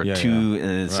 some are two,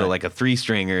 and so Right. like a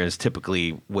 3-stringer is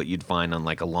typically what you'd find on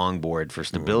like a longboard for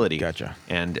stability. Gotcha.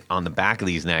 And on the back of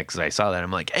these necks, I saw that,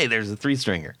 I'm like, hey, there's a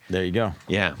 3-stringer. There you go.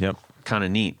 Yeah. Yep. Kind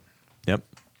of neat. Yep.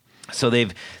 So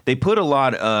they put a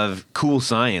lot of cool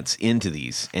science into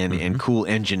these and cool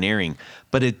engineering,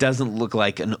 but it doesn't look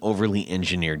like an overly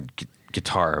engineered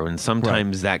guitar, and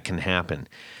sometimes that can happen.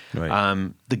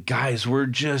 Right. The guys were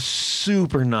just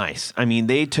super nice. I mean,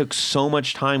 they took so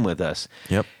much time with us.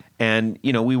 Yep. And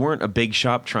we weren't a big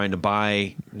shop trying to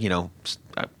buy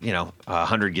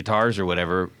 100 guitars or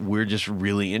whatever. We're just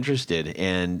really interested,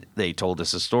 and they told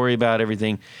us a story about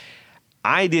everything.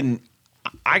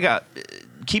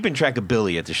 Keeping track of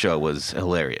Billy at the show was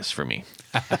hilarious for me.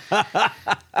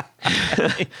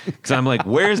 Because I'm like,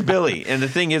 where's Billy? And the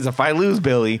thing is, if I lose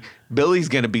Billy, Billy's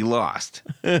going to be lost.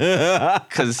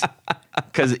 Because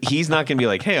he's not going to be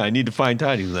like, hey, I need to find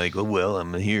Todd. He's like, oh, well,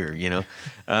 I'm here,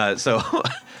 So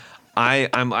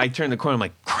I turn the corner. I'm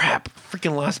like, crap,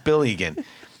 freaking lost Billy again.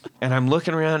 And I'm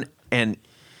looking around, and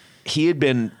he had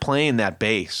been playing that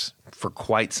bass for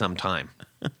quite some time.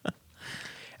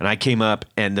 And I came up,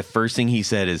 and the first thing he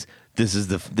said is, "This is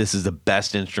the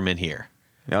best instrument here."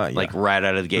 Yeah. Like right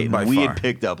out of the gate. By And we far. had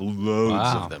picked up loads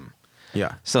Wow. of them.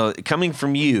 Yeah. So coming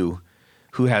from you,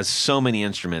 who has so many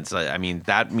instruments, I mean,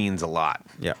 that means a lot.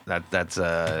 Yeah. That's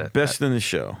Best in the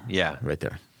show. yeah. Right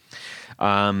there.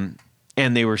 And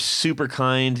they were super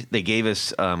kind. They gave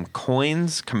us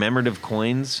commemorative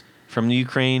coins from the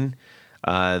Ukraine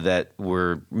that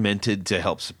were minted to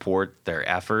help support their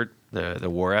effort, the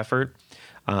war effort.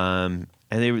 And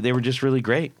they were just really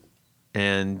great.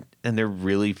 And they're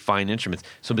really fine instruments.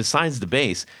 So besides the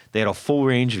bass, they had a full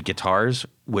range of guitars,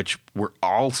 which were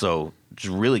also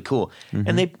just really cool. Mm-hmm.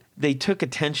 And they took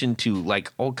attention to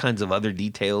like all kinds of other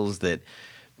details that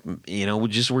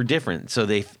just were different. So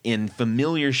in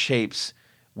familiar shapes,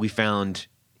 we found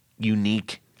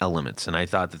unique elements, and I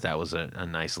thought that was a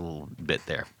nice little bit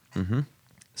there. Mm-hmm.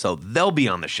 So they'll be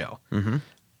on the show. Mm-hmm.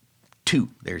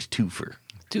 There's twofer.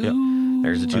 Dude.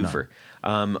 There's a twofer.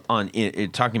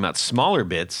 Talking about smaller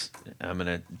bits, I'm going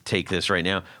to take this right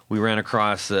now. We ran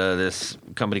across this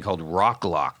company called Rock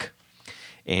Lock.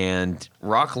 And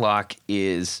Rock Lock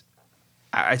is,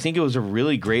 I think it was a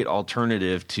really great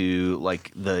alternative to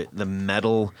like the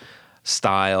metal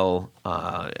style,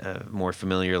 more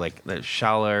familiar, like the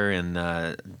Schaller and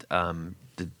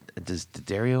does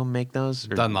Dario make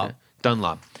those? Or,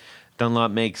 Dunlop.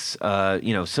 Dunlop makes, so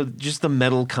just the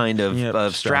metal kind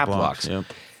of strap locks. Yep.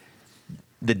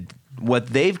 What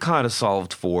they've kind of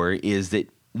solved for is that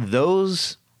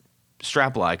those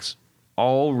strap locks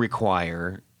all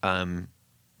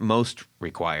most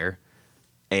require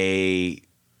a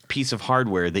piece of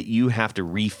hardware that you have to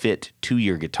refit to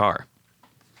your guitar.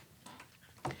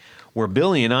 Where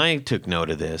Billy and I took note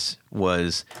of this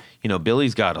was,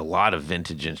 Billy's got a lot of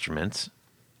vintage instruments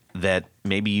that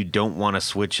maybe you don't want to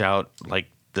switch out like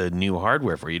the new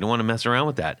hardware for. You don't want to mess around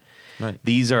with that. Right.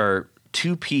 These are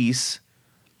 2-piece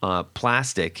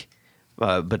plastic,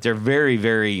 but they're very,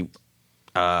 very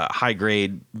high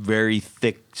grade, very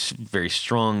thick, very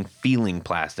strong feeling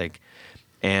plastic.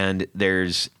 And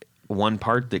there's one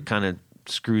part that kind of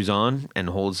screws on and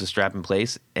holds the strap in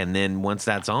place. And then once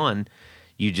that's on,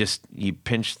 you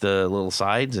pinch the little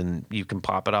sides and you can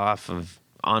pop it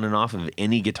on and off of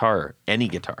any guitar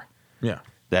Yeah.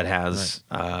 that has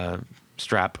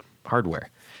strap hardware.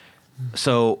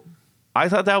 So I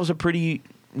thought that was a pretty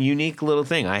unique little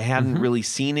thing. I hadn't really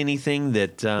seen anything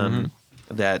that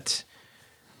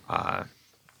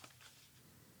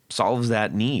solves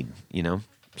that need,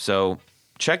 So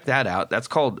check that out. That's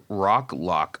called Rock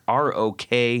Lock,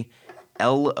 ROKLOK.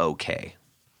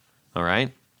 All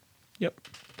right? Yep.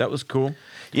 That was cool.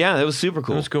 Yeah, that was super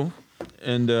cool. That was cool.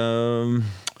 And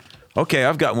okay,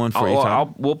 I've got one for you,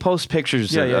 Tom. We'll post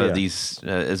pictures Yeah, of yeah. these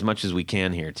as much as we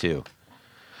can here too.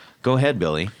 Go ahead,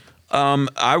 Billy.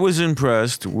 I was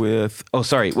impressed with. Oh,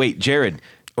 sorry. Wait, Jared.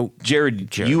 Oh,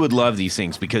 Jared, you would love these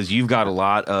things because you've got a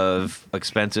lot of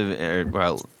expensive, I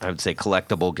would say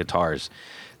collectible guitars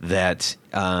that.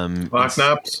 Lock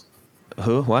knobs?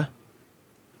 Who? What?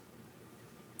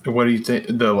 What do you think?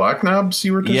 The lock knobs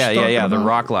you were just talking Yeah. The about?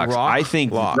 rock locks. Rock I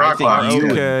think lock. Rock locks.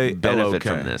 you Okay, would benefit LOK.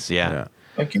 from this. Yeah.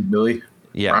 Thank you, Billy.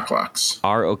 Yeah. Rock locks.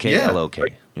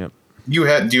 ROKLOK. Yep.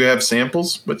 Do you have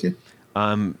samples with you?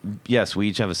 Yes, we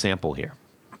each have a sample here.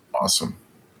 Awesome.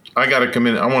 I got to come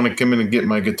in. I want to come in and get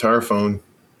my guitar phone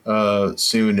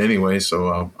soon anyway,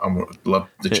 so I would love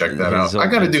to check that out. I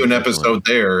got to do an episode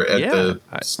there at the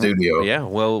studio. Yeah,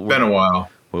 well, Been a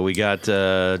while. Well, we got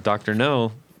Dr.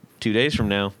 No 2 days from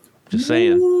now. Just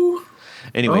saying. Ooh.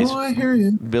 Anyways, Oh, I hear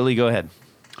you. Billy, go ahead.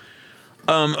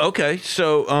 Okay,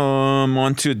 so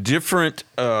on to a different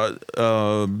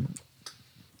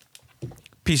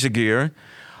piece of gear.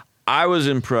 I was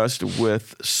impressed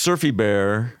with Surfy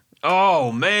Bear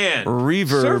Oh man,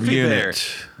 reverb Surfy unit. Bear.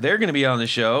 They're going to be on the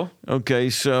show. Okay,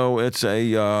 so it's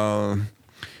a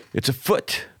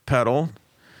foot pedal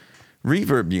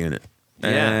reverb unit.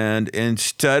 And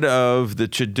instead of the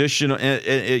traditional,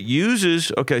 it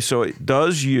uses, so it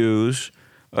does use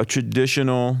a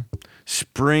traditional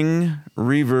spring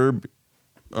reverb,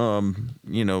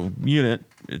 unit.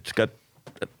 It's got,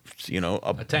 A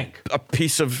tank. a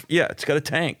piece of, it's got a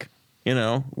tank,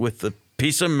 with a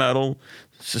piece of metal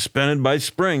suspended by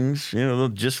springs,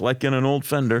 just like in an old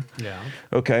Fender. Yeah.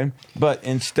 Okay. But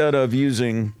instead of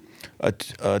using a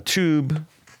tube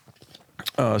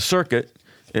circuit,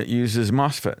 it uses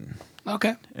MOSFET.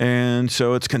 Okay. And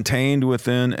so it's contained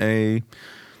within a,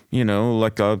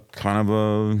 like a kind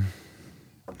of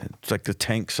it's like the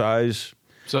tank size.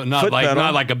 So not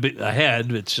like a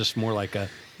head. It's just more like a.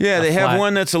 Yeah, they flat. have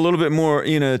one that's a little bit more,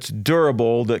 it's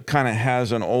durable, that kind of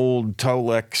has an old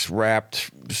Tolex wrapped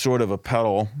sort of a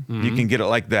pedal. Mm-hmm. You can get it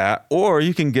like that, or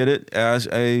you can get it as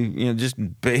a, just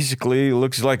basically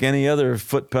looks like any other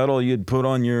foot pedal you'd put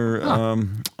on your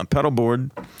a pedal board.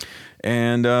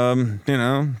 And,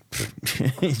 you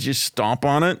just stomp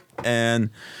on it,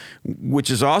 and which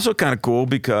is also kind of cool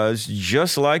because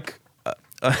just like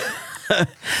the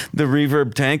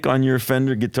reverb tank on your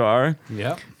Fender guitar,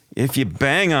 if you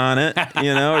bang on it,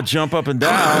 or jump up and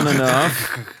down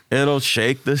enough, it'll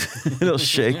shake the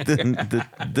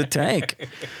tank.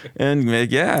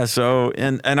 And so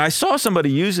I saw somebody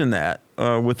using that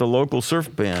with a local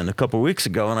surf band a couple weeks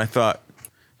ago, and I thought,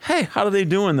 hey, how are they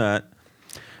doing that?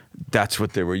 That's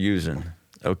what they were using,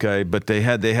 okay? But they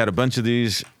had a bunch of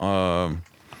these being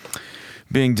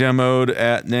demoed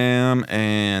at NAMM,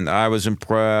 and I was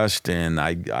impressed, and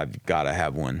I've got to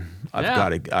have one.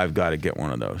 I've got to get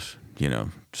one of those,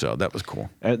 So that was cool.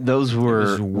 Those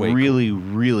were really, cool.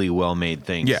 really well-made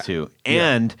things, too.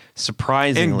 And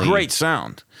surprisingly... And great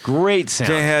sound. Great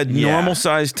sound. They had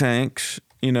normal-sized tanks,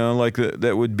 like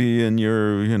that would be in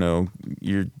your,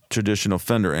 your traditional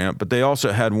Fender amp, but they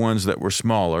also had ones that were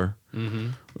smaller.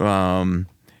 Mm-hmm.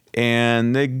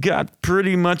 And they got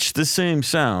pretty much the same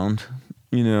sound,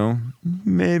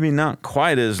 maybe not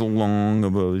quite as long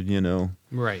of a,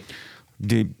 right,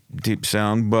 deep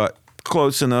sound, but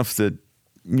close enough that,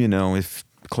 if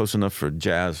close enough for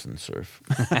jazz and surf.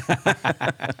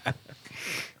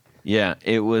 Yeah,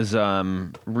 it was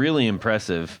really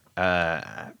impressive,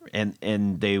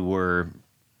 and they were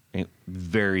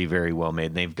very, very well made.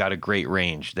 And they've got a great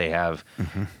range. They have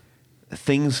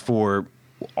things for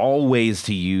all ways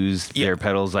to use their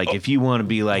pedals. Like if you want to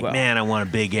be like, man, I want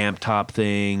a big amp top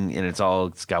thing, and it's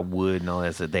got wood and all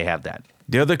that. So they have that.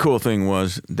 The other cool thing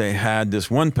was they had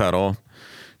this one pedal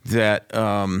that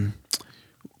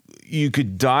you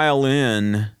could dial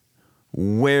in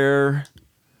where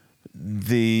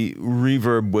the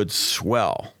reverb would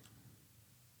swell.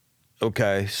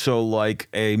 Okay, so like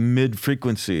a mid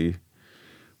frequency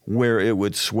where it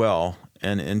would swell,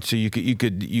 and so you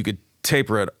could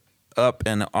taper it up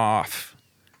and off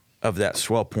of that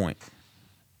swell point.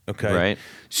 Okay, right.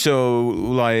 So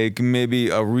like maybe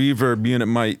a reverb unit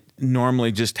might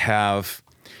normally just have,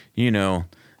 ding,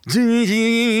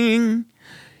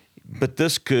 but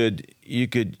this you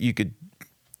could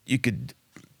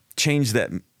change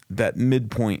that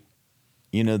midpoint,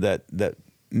 that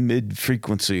mid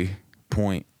frequency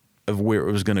point of where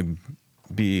it was going to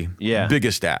be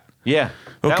biggest at. Yeah,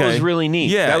 that was really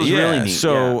neat. Yeah, that was really neat.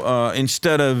 So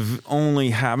instead of only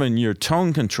having your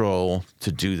tone control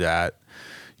to do that,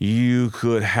 you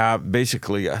could have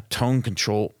basically a tone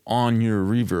control on your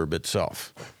reverb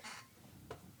itself.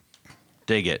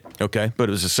 Dig it. Okay, but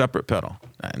it was a separate pedal,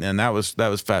 and that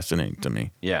was fascinating to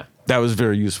me. Yeah, that was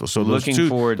very useful. So looking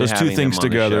forward to those two having things them on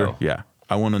the together. show. Yeah,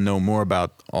 I want to know more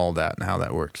about all that and how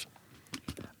that works.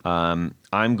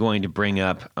 I'm going to bring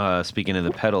up, speaking of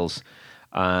the pedals,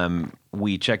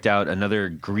 we checked out another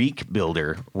Greek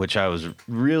builder, which I was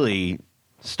really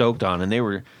stoked on, and they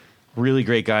were really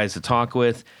great guys to talk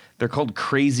with. They're called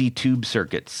Crazy Tube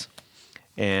Circuits,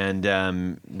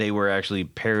 and they were actually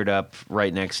paired up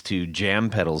right next to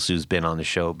Jam Pedals, who's been on the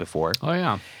show before. Oh,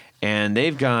 yeah. And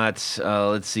they've got,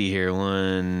 let's see here,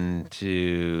 1,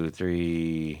 2,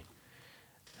 3,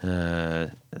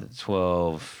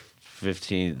 12,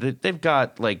 15. They've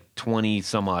got like 20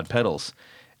 some odd pedals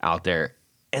out there,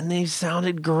 and they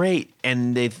sounded great.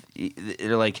 And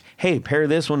they're like, hey, pair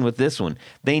this one with this one.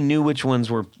 They knew which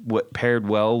ones were paired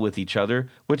well with each other,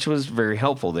 which was very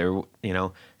helpful there,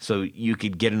 so you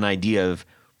could get an idea of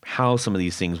how some of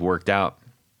these things worked out.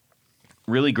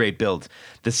 Really great builds.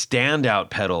 The standout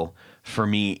pedal for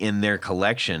me in their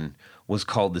collection was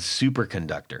called the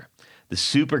Superconductor. The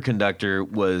Superconductor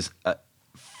was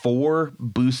 4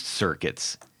 boost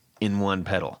circuits in one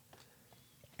pedal.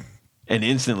 And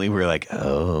instantly we were like,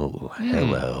 oh,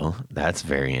 hello. That's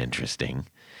very interesting.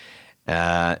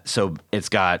 So it's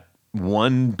got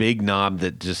one big knob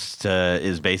that just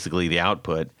is basically the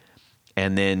output,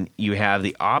 and then you have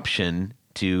the option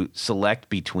to select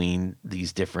between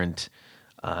these different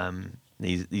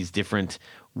these different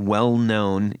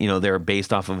well-known, they're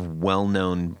based off of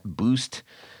well-known boost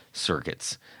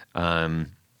circuits.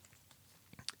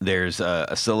 There's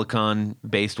a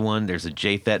silicon-based one, there's a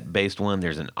JFET-based one,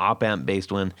 there's an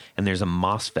op-amp-based one, and there's a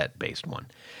MOSFET-based one.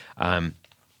 And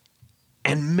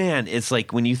man, it's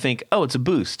like when you think, oh, it's a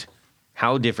boost,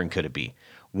 how different could it be?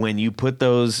 When you put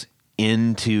those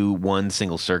into one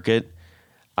single circuit,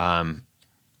 the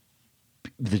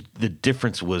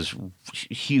difference was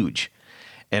huge.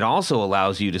 It also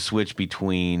allows you to switch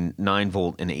between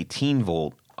 9-volt and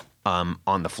 18-volt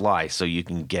on the fly, so you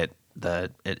can get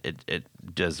it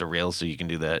does the rails, so you can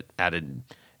do the added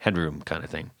headroom kind of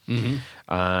thing.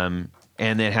 Mm-hmm.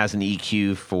 And it has an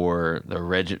EQ for the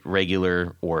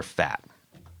regular or fat.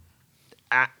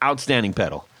 Outstanding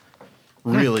pedal.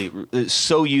 Really, it's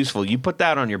so useful. You put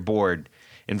that on your board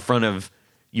in front of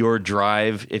your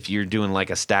drive, if you're doing like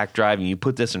a stack drive, and you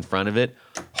put this in front of it,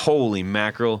 holy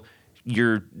mackerel,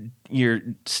 your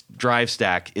drive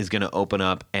stack is going to open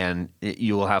up, and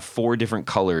you will have 4 different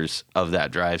colors of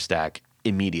that drive stack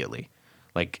immediately.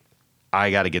 Like, I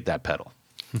got to get that pedal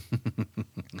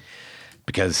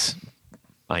because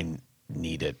I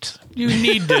need it. You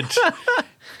need it.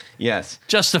 Yes.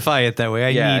 Justify it that way.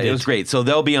 I need it. It was great. So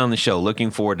they'll be on the show.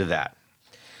 Looking forward to that.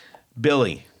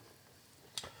 Billy.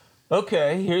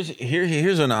 Okay,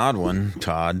 here's an odd one,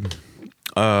 Todd.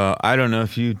 I don't know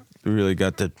if you really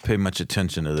got to pay much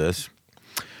attention to this.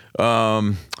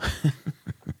 And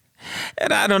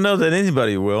I don't know that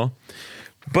anybody will,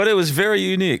 but it was very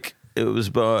unique. It was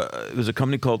a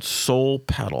company called Soul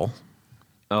Pedal.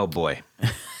 Oh boy.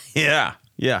 Yeah.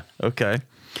 Okay.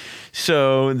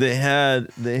 So they had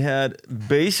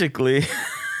basically,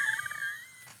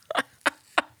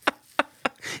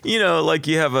 like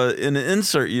you have an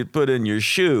insert you put in your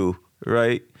shoe,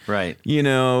 right? Right.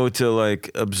 To like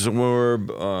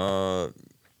absorb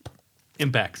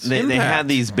Impacts. They had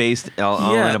these based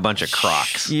on a bunch of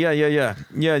Crocs. Yeah.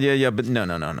 But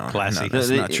no. Classy. No, that's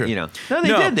not true. No, they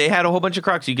did. They had a whole bunch of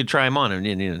Crocs. You could try them on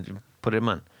and put them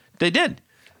on. They did.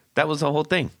 That was the whole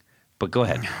thing. But go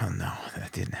ahead. Oh no,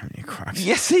 that didn't have any Crocs.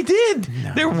 Yes, they did.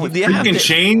 No. You can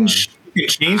change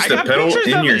the pedal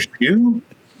in your shoe.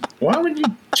 Why would you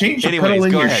change the pedal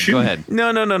in your shoe? Go ahead.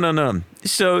 No.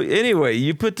 So anyway,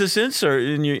 you put this insert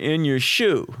in your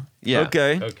shoe. Yeah.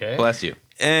 Okay. Bless you.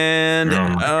 And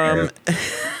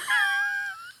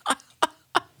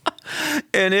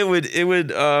and it would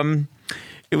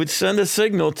send a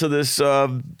signal to this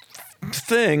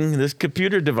this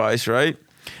computer device, right?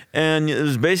 And it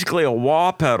was basically a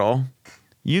wah pedal.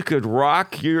 You could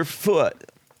rock your foot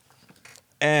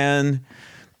and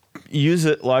use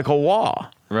it like a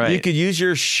wah. Right. You could use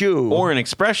your shoe or an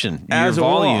expression as your a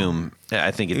volume.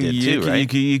 I think it did too,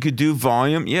 right? You could do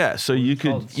volume. Yeah. So you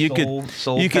could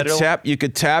tap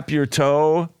your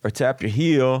toe or tap your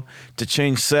heel to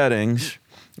change settings.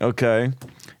 Okay.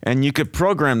 And you could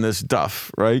program this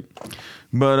stuff, right?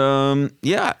 But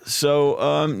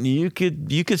so you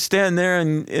could stand there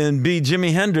and be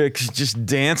Jimi Hendrix, just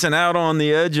dancing out on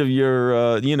the edge of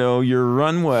your your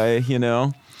runway,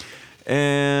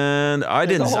 And I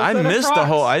missed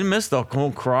the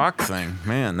whole Croc thing.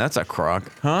 Man, that's a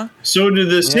Croc, huh? So do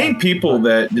the same people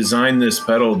that design this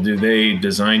pedal, do they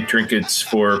design trinkets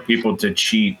for people to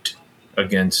cheat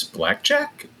against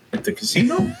blackjack at the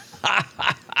casino?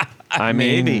 I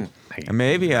mean,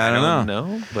 maybe I don't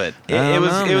know, but it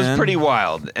was pretty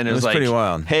wild, and it was like, pretty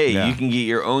wild. Hey, you can get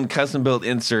your own custom built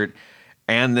insert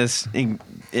and this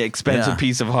expensive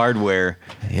piece of hardware.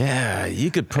 Yeah,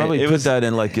 you could probably put that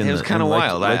in like in. It was kind of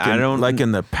wild. I don't like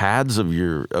in the pads of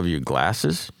your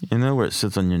glasses, where it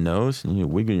sits on your nose, and you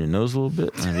wiggle your nose a little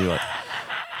bit, and you're like,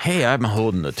 "Hey, I'm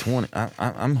holding the 20.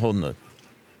 I'm holding the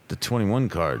 21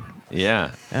 card."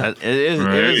 Yeah. It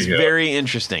is very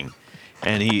interesting.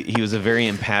 And he was a very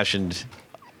impassioned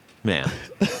man.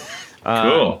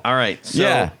 Cool. All right.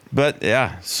 So,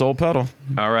 Soul Pedal.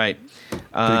 All right.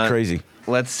 Pretty crazy.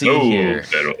 Let's see here.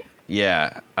 Pedal.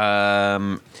 Yeah.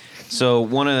 So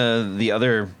one of the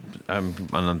other, I'm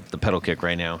on the pedal kick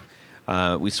right now.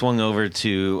 We swung over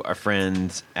to our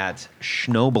friends at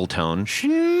Schnobeltone.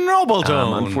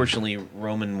 Unfortunately,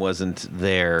 Roman wasn't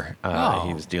there.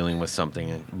 He was dealing with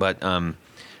something. But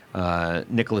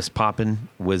Nicholas Poppin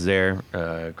was there,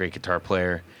 great guitar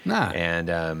player.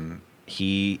 And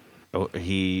he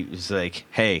was like,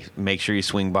 hey, make sure you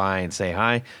swing by and say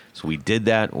hi. So we did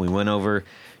that. We went over,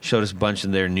 showed us a bunch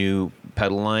of their new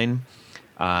pedal line.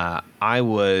 I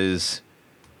was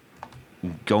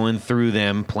going through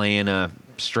them, playing a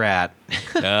Strat.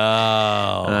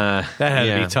 That had to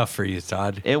yeah. be tough for you,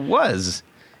 Todd. It was,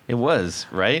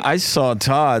 right? I saw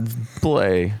Todd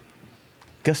play.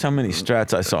 Guess how many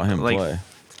Strats I saw him like play?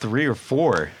 3 or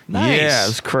 4. Nice. Yeah, it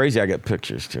was crazy. I got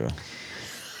pictures too.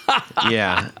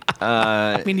 Yeah.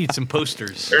 We need some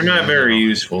posters. They're not very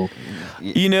useful.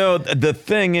 You know, the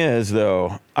thing is,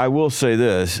 though, I will say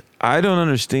this. I don't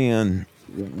understand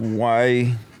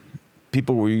why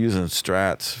people were using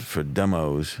Strats for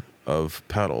demos of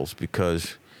pedals,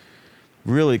 because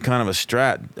really kind of a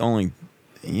Strat only,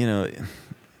 you know...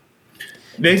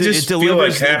 They just feel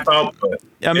like half output.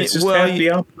 I mean, it's just well, half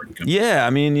the output. Yeah, I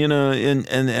mean, you know, and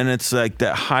it's like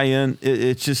that high end.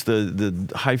 It's just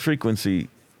the high frequency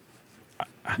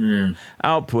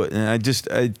output, and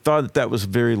I thought that was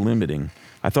very limiting.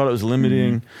 I thought it was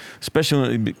limiting, especially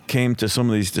when it came to some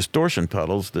of these distortion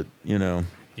pedals that, you know,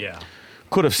 Yeah.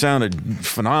 could have sounded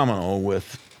phenomenal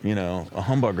with, you know, a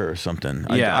humbucker or something.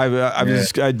 Yeah. I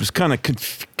was kind of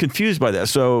confused by that.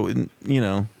 So, you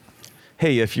know,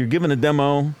 hey, if you're giving a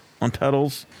demo on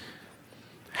pedals,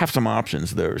 have some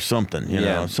options there or something, you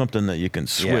know, something that you can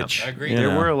switch. I agree. you There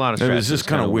know. were a lot of It Strats. was just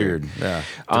kind of weird. Yeah.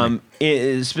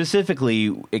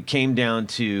 Specifically, it came down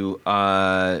to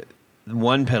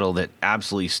one pedal that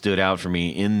absolutely stood out for me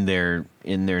in their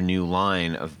new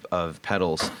line of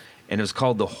pedals, and it was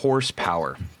called the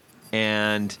Horsepower.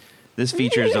 And this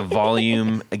features a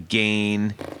volume, a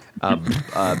gain,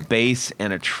 a bass,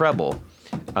 and a treble.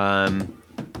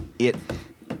 It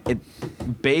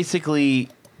basically,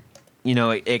 you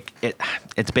know,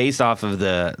 it's based off of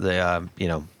the you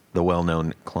know, the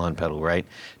well-known Klon pedal, right?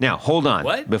 Now, hold on.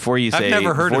 What? Before you say, I've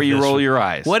never heard before of you this. roll your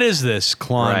eyes. What is this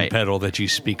Klon Right. pedal that you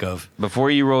speak of?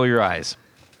 Before you roll your eyes.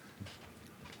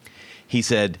 He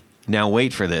said, now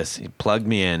wait for this. He plugged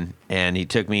me in, and he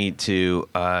took me to,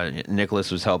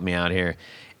 Nicholas was helping me out here,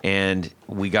 and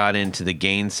we got into the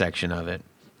gain section of it.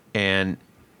 And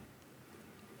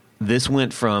this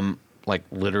went from, like,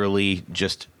 literally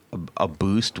just a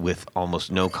boost with almost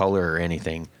no color or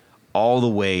anything, all the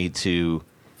way to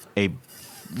a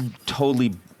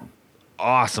totally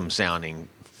awesome sounding,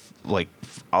 like,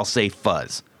 I'll say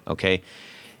fuzz, okay?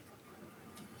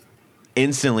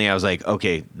 Instantly, I was like,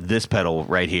 okay, this pedal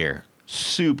right here,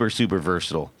 super, super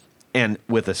versatile. And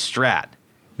with a Strat,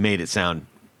 made it sound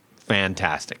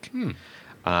fantastic.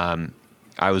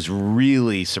 I was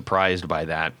really surprised by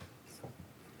that,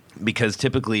 because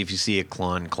typically if you see a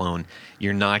clone,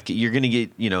 you're going to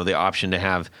get, you know, the option to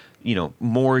have, you know,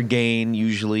 more gain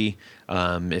usually.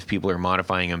 If people are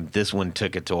modifying them, this one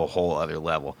took it to a whole other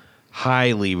level.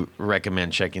 Highly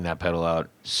recommend checking that pedal out.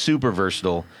 Super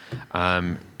versatile,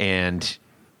 and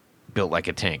built like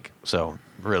a tank. So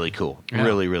really cool. Yeah.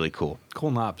 Really, really cool.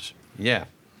 Cool knobs. Yeah.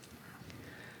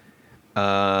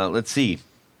 Let's see.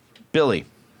 Billy.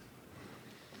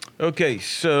 Okay,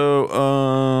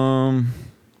 so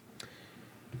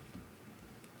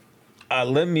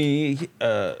let me.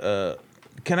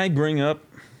 Can I bring up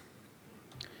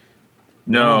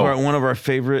No. one of our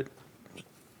favorite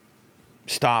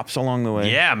stops along the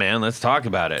way? Yeah, man. Let's talk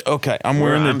about it. Okay, I'm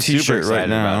wearing I'm the super T-shirt right excited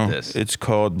now. about this. It's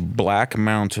called Black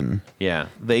Mountain. Yeah.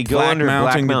 They go Black under Black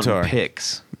Mountain Mountain guitar.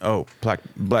 picks. Oh, Black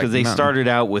Because they Mountain. started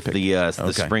out with the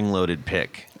Okay. spring-loaded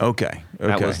pick. Okay.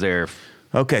 That was their.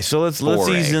 Okay, so let's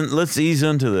foray. ease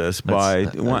into this by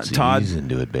Todd. ease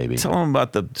into it, baby. Tell them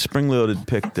about the spring-loaded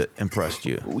pick that impressed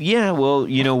you. Yeah, well,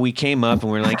 you know, we came up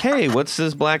and we are like, hey, what's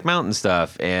this Black Mountain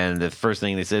stuff? And the first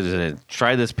thing they said is,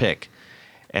 try this pick.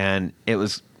 And it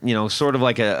was, you know, sort of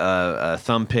like a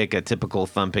thumb pick, a typical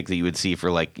thumb pick that you would see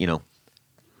for, like, you know,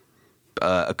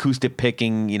 acoustic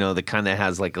picking, you know, that kind of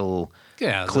has like a little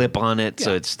clip on it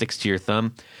so it sticks to your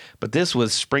thumb. But this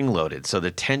was spring-loaded, so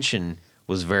the tension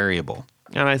was variable.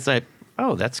 And I thought,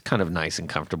 oh, that's kind of nice and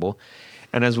comfortable.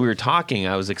 And as we were talking,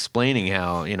 I was explaining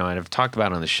how, you know, and I've talked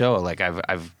about on the show, like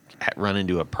I've run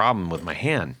into a problem with my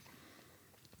hand,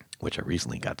 which I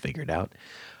recently got figured out.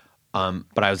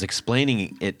 But I was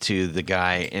explaining it to the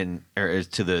guy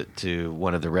to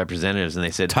one of the representatives, and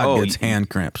they said, Todd gets hand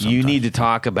cramps. You need to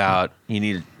talk about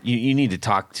you need to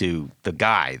talk to the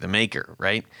guy, the maker,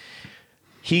 right?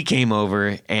 He came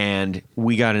over and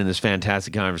we got in this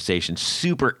fantastic conversation.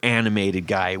 Super animated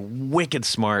guy, wicked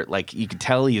smart. Like, you could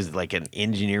tell he was like an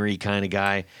engineering kind of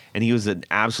guy, and he was an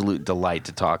absolute delight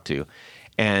to talk to.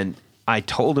 And I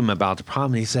told him about the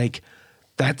problem. And he's like,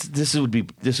 this would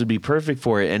be perfect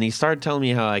for it. And he started telling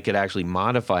me how I could actually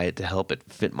modify it to help it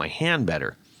fit my hand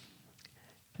better.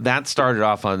 That started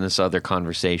off on this other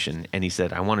conversation, and he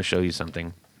said, I want to show you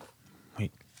something.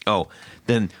 Wait. Oh,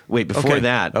 then wait, before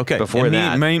that. Okay. Before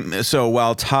that. So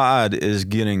while Todd is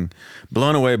getting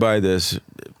blown away by this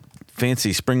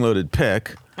fancy spring-loaded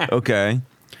pick, okay,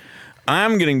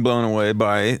 I'm getting blown away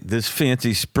by this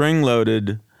fancy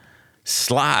spring-loaded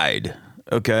slide.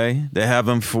 Okay, they have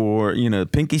them for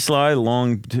pinky slide,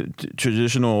 long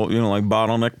traditional like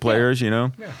bottleneck players. Yeah.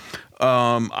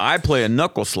 I play a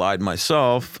knuckle slide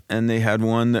myself, and they had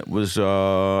one that was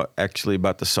actually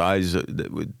about the size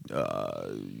that would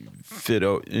fit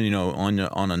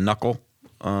on a knuckle,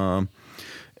 and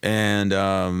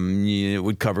it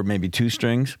would cover maybe 2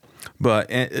 strings. But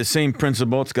the same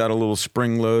principle. It's got a little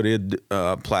spring-loaded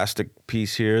plastic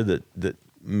piece here that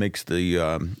makes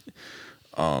the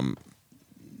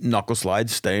knuckle slide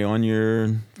stay on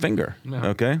your finger. Yeah.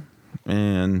 Okay,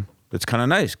 and it's kind of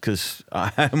nice because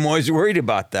I'm always worried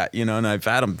about that, and I've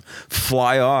had them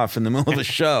fly off in the middle of the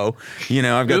show.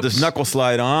 I've got this knuckle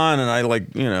slide on, and I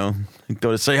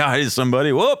go to say hi to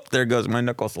somebody. Whoop! There goes my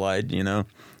knuckle slide.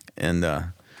 And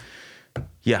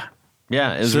yeah.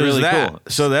 Yeah, it was really cool.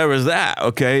 So there was that.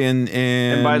 Okay,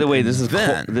 and by the way, this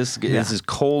is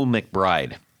Cole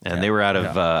McBride, and they were out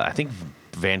of I think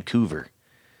Vancouver.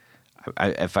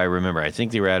 If I remember, I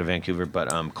think they were out of Vancouver. But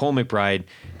Cole McBride,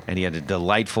 and he had a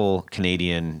delightful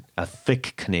a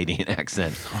thick Canadian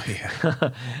accent. Oh yeah,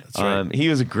 that's right. He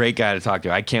was a great guy to talk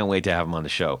to. I can't wait to have him on the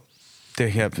show.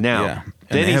 They have now. Yeah.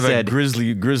 Then he said,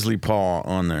 a grizzly paw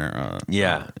on their.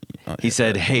 He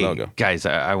said, "Hey logo. Guys,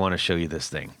 I want to show you this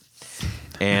thing."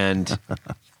 And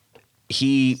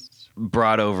he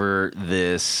brought over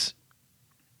this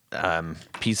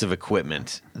piece of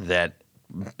equipment that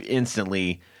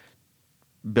instantly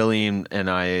Billy and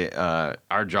I,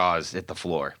 our jaws hit the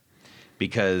floor,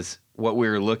 because what we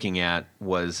were looking at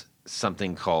was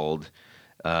something called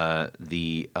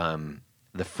the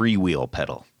freewheel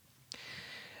pedal.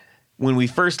 When we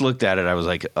first looked at it, I was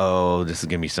like, "Oh, this is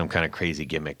gonna be some kind of crazy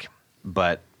gimmick,"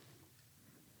 but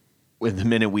with the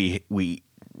minute we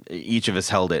each of us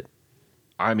held it,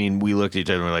 I mean, we looked at each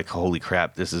other and we're like, "Holy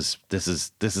crap! This is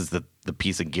the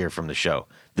piece of gear from the show.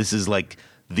 This is like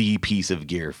the piece of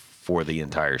gear for the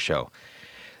entire show."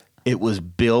 It was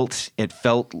built. It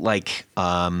felt like,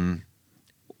 when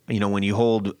you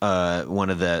hold one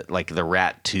of the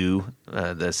Rat 2,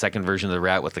 the second version of the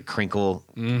Rat with the crinkle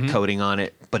coating on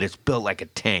it, but it's built like a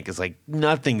tank. It's like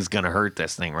nothing's gonna hurt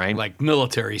this thing, right? Like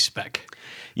military spec.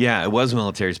 Yeah, it was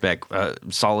military spec.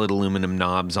 Solid aluminum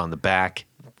knobs on the back,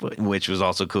 which was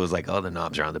also cool. It was like, oh, the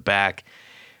knobs are on the back.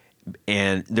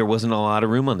 And there wasn't a lot of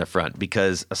room on the front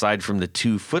because aside from the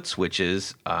 2 foot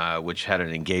switches, which had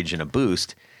an engage and a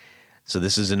boost, so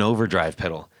this is an overdrive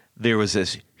pedal, there was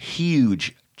this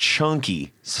huge,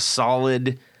 chunky,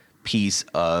 solid piece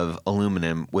of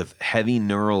aluminum with heavy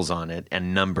knurls on it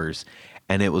and numbers.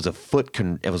 And it was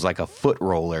it was like a foot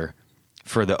roller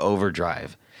for the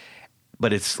overdrive.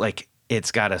 But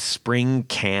it's got a spring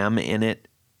cam in it,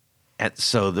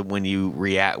 so that when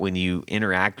you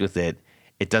interact with it,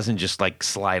 it doesn't just like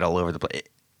slide all over the place.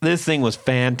 This thing was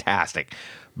fantastic.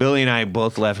 Billy and I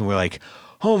both left and we're like,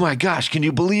 "Oh my gosh, can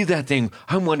you believe that thing?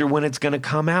 I wonder when it's going to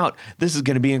come out. This is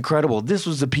going to be incredible. This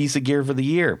was a piece of gear for the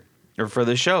year or for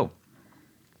the show."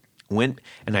 And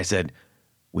I said,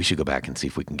 "We should go back and see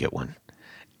if we can get one."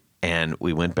 And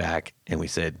we went back and we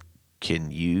said, "Can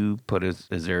you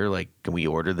can we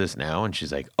order this now?" And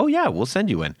she's like, "Oh yeah, we'll send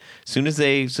you one. As soon as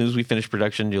we finish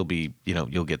production, you'll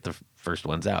get the first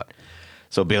ones out."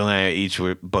 So Bill and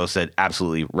I both said,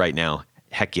 "Absolutely, right now.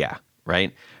 Heck yeah."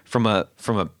 Right? From a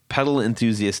pedal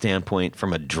enthusiast standpoint,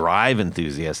 from a drive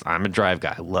enthusiast, I'm a drive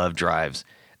guy. I love drives.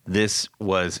 This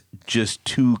was just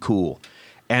too cool.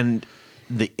 And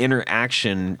the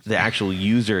interaction, the actual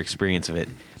user experience of it,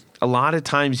 a lot of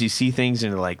times you see things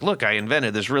and you're like, "Look, I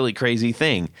invented this really crazy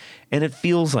thing." And it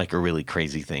feels like a really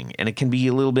crazy thing. And it can be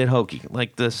a little bit hokey,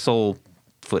 like the soul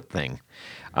foot thing.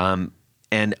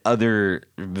 And other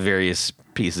various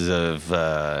pieces of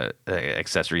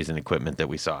accessories and equipment that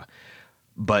we saw.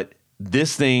 But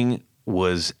this thing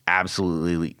was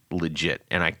absolutely legit.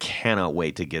 And I cannot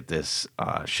wait to get this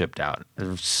shipped out. It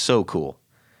was so cool.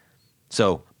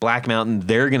 So Black Mountain,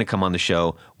 they're going to come on the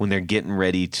show when they're getting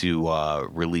ready to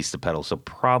release the pedal. So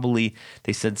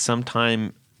they said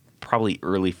sometime probably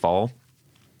early fall.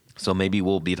 So maybe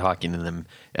we'll be talking to them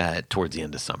towards the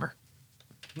end of summer.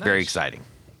 Nice. Very exciting.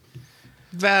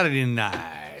 Very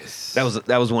nice.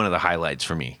 That was one of the highlights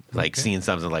for me. Like seeing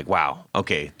something like, wow,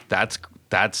 okay, that's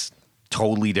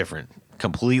totally different,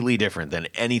 completely different than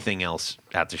anything else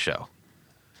at the show.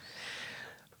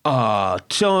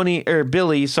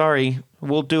 Billy, sorry.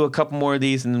 We'll do a couple more of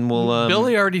these and then we'll...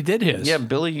 Billy already did his. Yeah,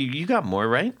 Billy, you got more,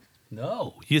 right?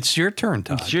 No, it's your turn,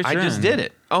 Todd. It's your I just turn. did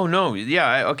it. Oh no,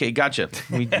 yeah, okay, gotcha.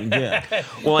 Yeah.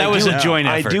 Well, That was a joint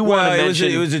I effort. do want to Well,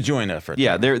 mention. it was a joint effort.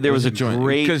 Yeah, there was a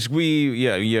great. because we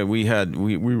had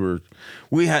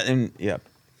and yeah,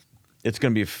 it's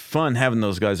going to be fun having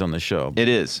those guys on the show. It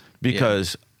is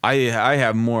because I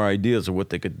have more ideas of what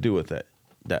they could do with that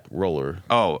roller.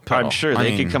 Oh, pedal. I'm sure I they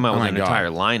mean, could come out oh with my an God. entire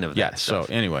line of that. Yeah. stuff.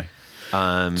 So anyway,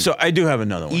 so I do have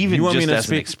another one. even you want just me to as an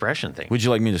speak? expression thing. Would you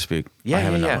like me to speak? Yeah, I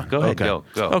have yeah, another yeah. one. Go ahead, Okay.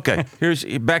 go. Okay, here's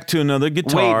back to another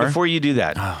guitar. Wait, before you do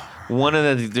that, one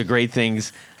of the great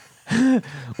things.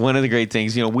 One of the great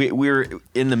things, we're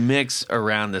in the mix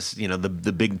around this,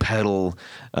 the big pedal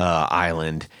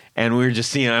island, and we were just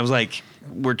seeing. I was like,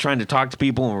 we're trying to talk to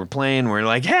people, and we're playing. We're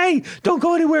like, hey, don't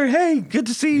go anywhere. Hey, good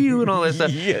to see you, and all that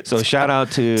stuff. Yeah, so shout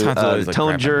out to Todd's always like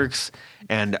Tone crapping. Jerks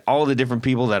and all the different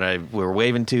people that we were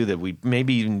waving to that we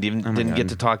maybe even didn't get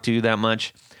to talk to that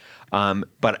much.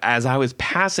 But as I was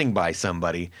passing by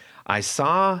somebody, I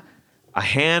saw a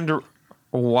hand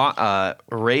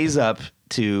raise up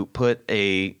to put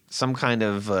some kind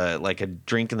of like a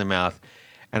drink in the mouth,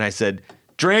 and I said,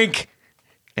 "Drink."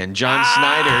 And John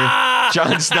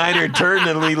Snyder turned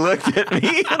and he looked at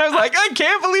me, and I was like, "I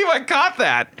can't believe I caught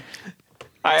that."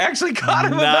 I actually caught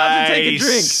him about to take a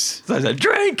drink. Nice. So I said,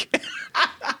 "Drink."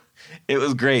 It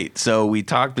was great. So we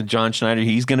talked with John Schneider.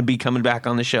 He's going to be coming back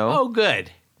on the show. Oh,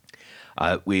 good.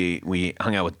 We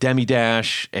hung out with Demi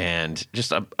Dash and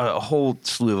just a whole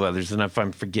slew of others. And if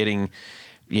I'm forgetting,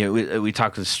 we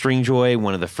talked with String Joy,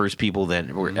 one of the first people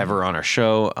that were ever on our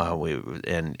show.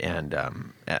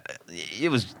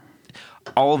 It was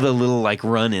all the little like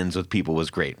run-ins with people was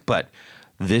great. But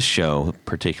this show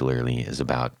particularly is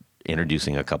about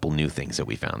introducing a couple new things that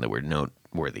we found that were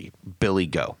noteworthy. Billy,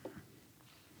 go.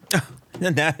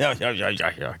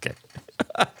 Okay.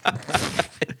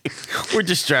 We're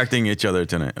distracting each other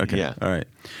tonight. Okay. Yeah. All right.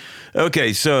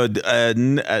 Okay. So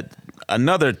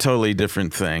another totally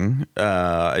different thing,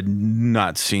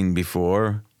 not seen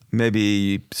before.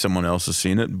 Maybe someone else has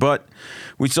seen it, but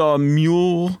we saw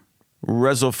Mule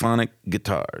Resophonic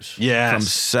guitars. Yes. From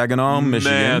Saginaw,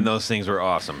 Michigan. Man, those things were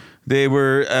awesome. They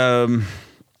were.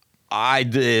 I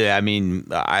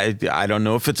don't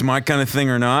know if it's my kind of thing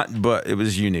or not, but it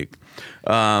was unique.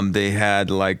 They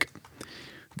had like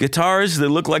guitars that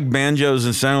looked like banjos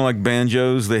and sounded like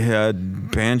banjos. They had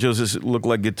banjos that looked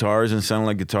like guitars and sounded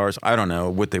like guitars. I don't know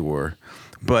what they were,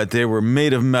 but they were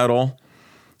made of metal.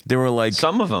 They were like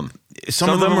Some of them. some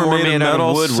of them were made of metal. out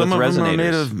of wood Some with of them were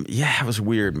made resonators. of it was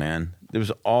weird, man. There was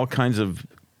all kinds of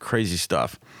crazy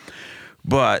stuff.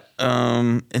 But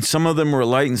and some of them were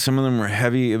light and some of them were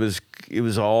heavy. It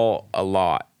was all a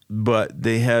lot. But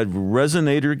they had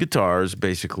resonator guitars,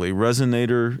 basically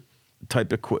resonator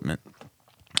type equipment,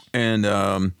 and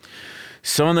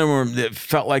some of them it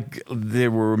felt like they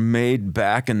were made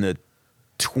back in the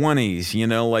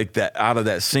 20s, like that out of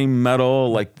that same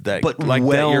metal, like that, But like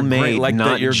well made, like not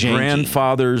that your janky.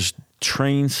 grandfather's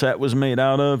train set was made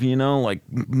out of, like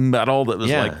metal that was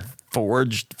Yeah. like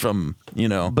forged from,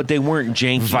 But they weren't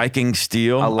janky. Viking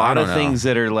steel. A lot I of don't know. things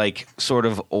that are like sort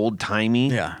of old timey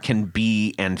Yeah. can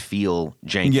be and feel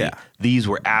janky. Yeah. These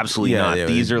were absolutely Yeah, not. they were-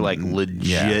 These are like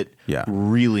legit, Yeah.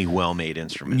 really well made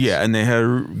instruments. Yeah, and they had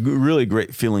really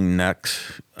great feeling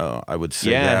necks. I would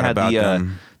say Yeah, that it had about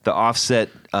them. the offset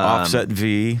Offset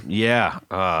V Yeah.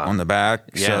 on the back.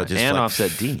 Yeah, so just and like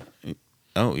offset D.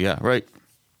 Oh yeah, right.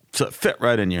 So it fit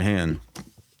right in your hand,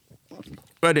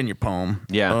 right in your palm.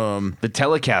 Yeah. The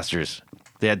Telecasters.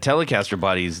 They had Telecaster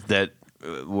bodies that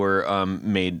were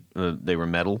made. They were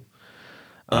metal,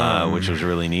 which was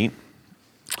really neat.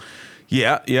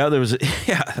 Yeah. There was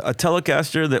a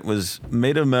Telecaster that was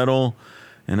made of metal,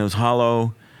 and it was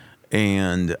hollow.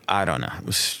 And I don't know. It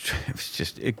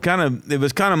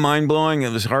was kind of mind blowing.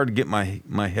 It was hard to get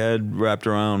my head wrapped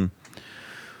around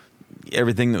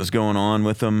everything that was going on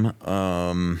with them.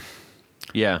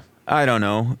 Yeah. I don't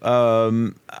know.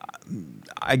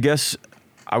 I guess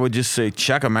I would just say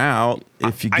check them out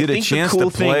if you I get a think the chance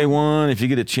cool to play thing- one. If you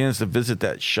get a chance to visit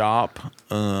that shop,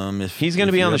 if He's gonna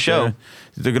if be you're on the up show. there.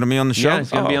 They're going to be on the show. Yeah,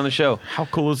 it's going to be on the show. How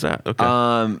cool is that?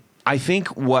 Okay. I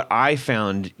think what I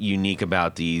found unique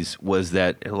about these was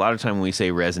that a lot of time when we say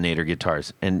resonator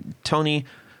guitars, and Tony,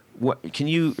 what can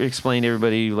you explain to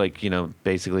everybody,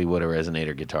 basically what a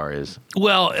resonator guitar is?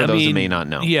 Well, For those that may not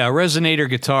know. Yeah, resonator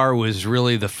guitar was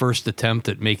really the first attempt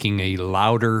at making a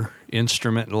louder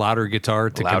instrument, louder guitar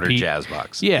to Louder compete. jazz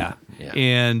box. Yeah. Yeah.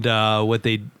 And what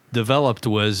they developed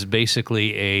was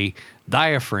basically a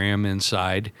diaphragm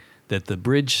inside that the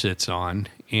bridge sits on.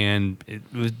 And it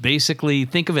was basically,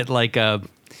 think of it like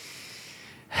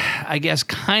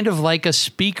kind of like a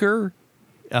speaker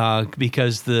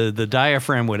because the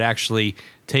diaphragm would actually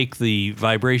take the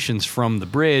vibrations from the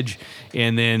bridge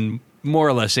and then more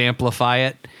or less amplify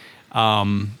it.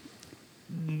 When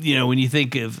you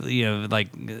think of, like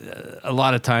a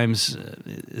lot of times,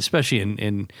 especially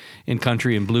in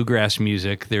country and bluegrass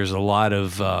music, there's a lot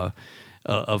of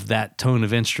that tone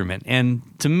of instrument. And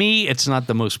to me, it's not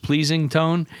the most pleasing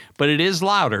tone, but it is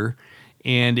louder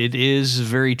and it is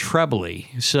very trebly.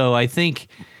 So I think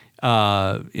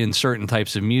in certain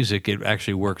types of music, it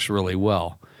actually works really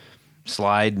well.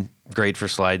 Slide, great for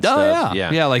slide Oh stuff.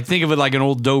 yeah. Like think of it like an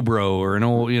old dobro or an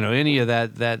old, any of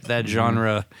that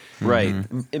genre. Right.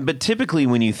 But typically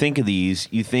when you think of these,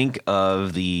 you think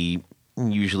of the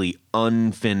usually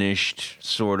unfinished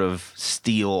sort of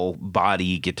steel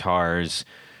body guitars,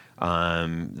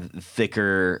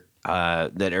 thicker,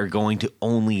 that are going to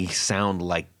only sound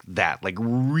like that, like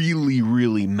really,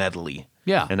 really metally.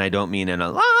 Yeah. And I don't mean in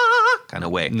a kind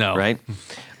of way. No. Right?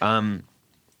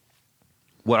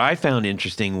 What I found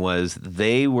interesting was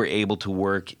they were able to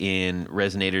work in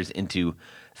resonators into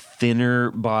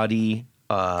thinner body,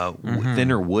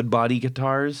 thinner wood body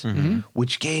guitars,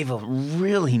 which gave a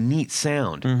really neat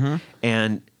sound.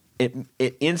 And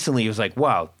it instantly was like,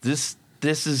 wow, this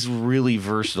is really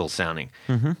versatile sounding.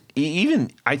 Even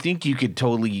I think you could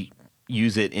totally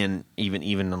use it in even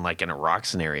in like in a rock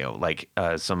scenario, like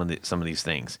some of these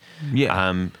things.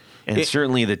 Yeah. And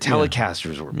certainly the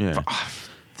Telecasters were. Yeah.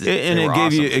 They And were it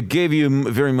awesome. gave you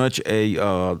very much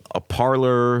a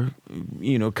parlor,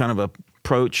 kind of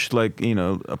approach, like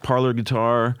a parlor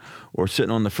guitar, or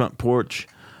sitting on the front porch,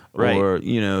 Right. or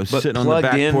But sitting on the plugged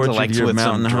back into, porch like, of your with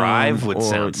some mountain drive home, would or,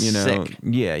 sound sick.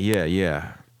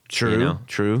 Yeah. True,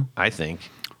 true. I think.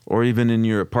 Or even in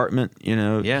your apartment,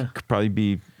 Yeah. could probably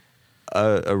be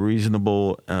a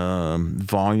reasonable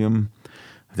volume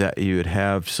that you would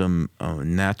have some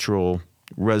natural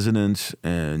resonance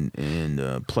and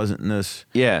pleasantness,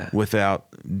 without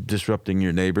disrupting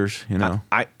your neighbors. It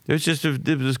was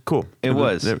it was cool. It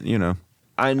was.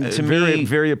 And to very me,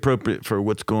 very appropriate for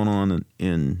what's going on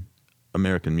in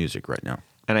American music right now.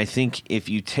 and I think if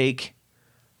you take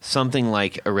something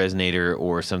like a resonator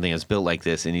or something that's built like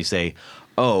this, and you say,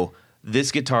 "Oh,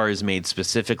 this guitar is made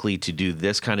specifically to do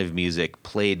this kind of music,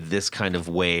 played this kind of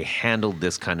way, handled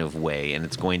this kind of way, and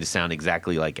it's going to sound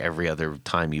exactly like every other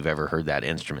time you've ever heard that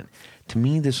instrument." To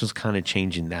me, this was kind of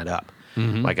changing that up.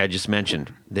 Like I just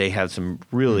mentioned, they had some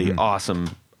really awesome,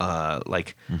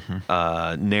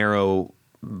 narrow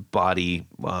body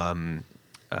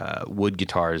wood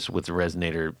guitars with the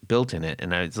resonator built in it.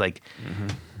 And I was like,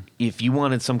 if you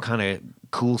wanted some kind of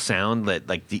cool sound that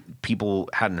like the people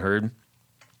hadn't heard,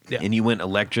 and you went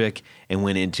electric and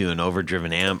went into an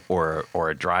overdriven amp or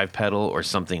a drive pedal or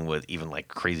something with even like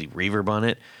crazy reverb on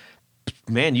it,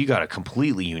 man, you got a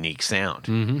completely unique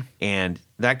sound. And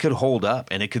that could hold up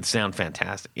and it could sound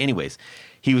fantastic. Anyways,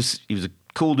 he was a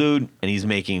cool dude, and he's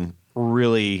making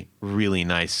really, really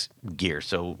nice gear.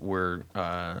 So we're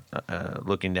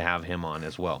looking to have him on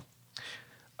as well.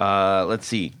 Let's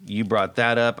see. You brought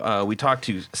that up. We talked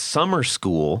to Summer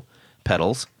School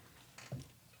Pedals,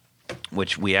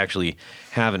 which we actually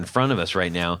have in front of us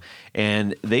right now,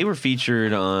 and they were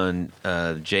featured on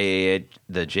the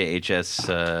JHS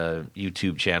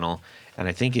YouTube channel, and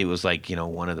I think it was like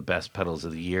one of the best pedals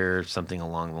of the year, something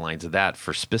along the lines of that,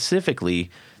 for specifically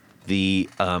the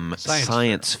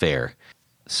science fair.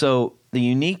 So the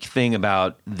unique thing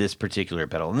about this particular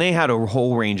pedal, and they had a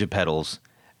whole range of pedals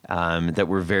that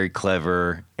were very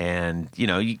clever, and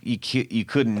you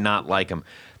couldn't not like them.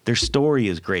 Their story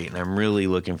is great, and I'm really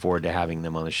looking forward to having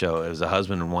them on the show. It was a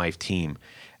husband and wife team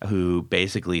who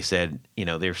basically said,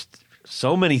 there's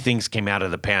so many things came out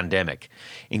of the pandemic,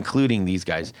 including these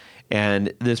guys.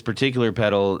 And this particular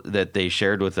pedal that they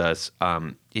shared with us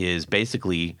is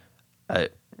basically,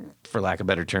 for lack of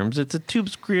better terms, it's a tube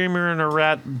screamer and a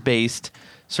rat-based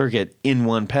circuit in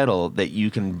one pedal that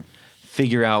you can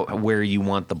figure out where you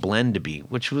want the blend to be,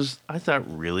 which was, I thought,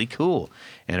 really cool.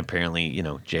 And apparently,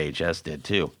 JHS did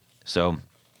too. So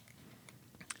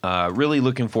really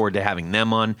looking forward to having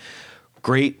them on.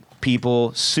 Great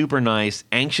people, super nice,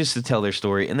 anxious to tell their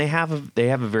story, and they have a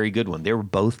very good one. They were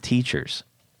both teachers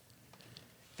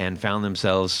and found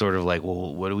themselves sort of like,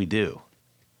 well, what do we do?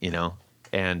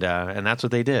 And that's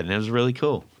what they did, and it was really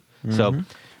cool. So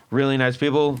really nice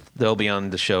people. They'll be on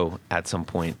the show at some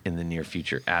point in the near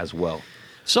future as well.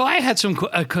 So I had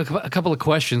a couple of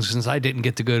questions since I didn't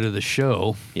get to go to the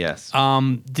show. Yes.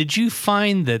 Did you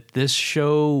find that this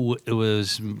show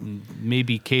was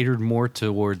maybe catered more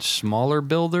towards smaller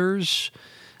builders,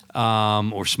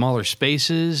 or smaller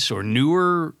spaces, or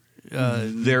newer?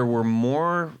 There were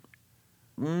more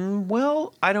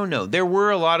Well, I don't know. There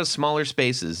were a lot of smaller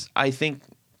spaces. I think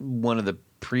one of the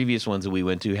previous ones that we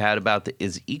went to had about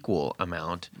is equal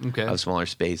amount of smaller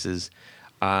spaces.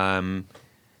 I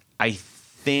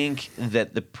think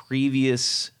that the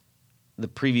previous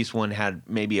one had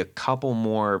maybe a couple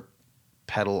more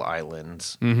pedal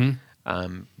islands.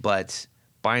 But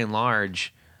by and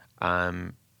large,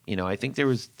 I think there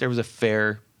was a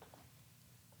fair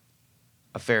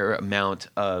amount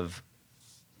of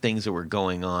things that were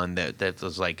going on that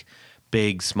was like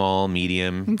big, small,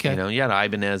 medium. Okay. You had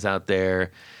Ibanez out there,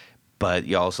 but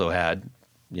you also had,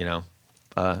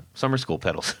 summer school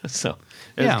pedals. So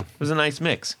it was a nice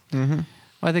mix. Well,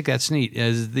 I think that's neat.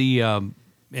 As the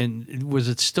and was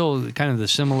it still kind of the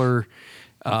similar,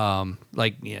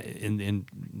 in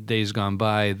days gone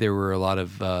by, there were a lot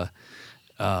of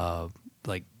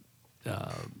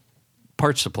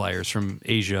parts suppliers from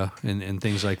Asia and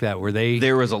things like that. Were they?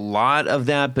 There was a lot of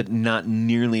that, but not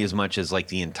nearly as much as like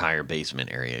the entire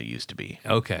basement area used to be.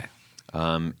 Okay.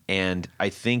 And I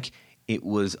think it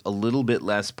was a little bit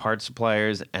less part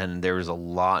suppliers, and there was a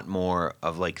lot more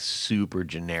of like super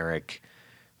generic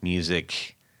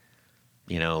music.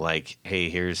 Like, hey,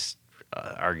 here's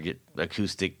our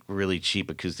really cheap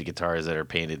acoustic guitars that are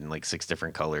painted in like 6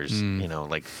 different colors.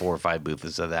 Like 4 or 5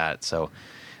 booths of that. So,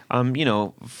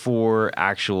 for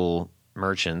actual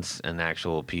merchants and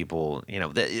actual people,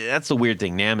 that's the weird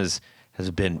thing.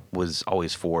 NAMM was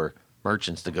always for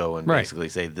merchants to go and basically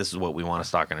say, this is what we want to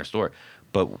stock in our store.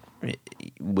 But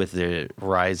with the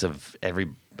rise of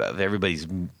everybody's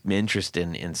interest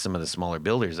in some of the smaller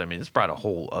builders, I mean, it's brought a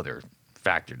whole other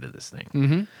factor to this thing.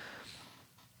 Mm-hmm.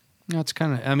 That's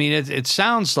kind of, I mean, it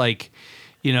sounds like,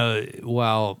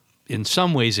 while in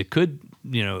some ways it could,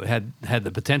 had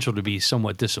the potential to be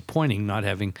somewhat disappointing not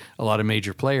having a lot of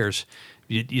major players.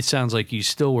 It sounds like you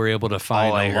still were able to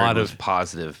find a lot of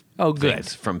positive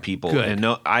things from people. Good. And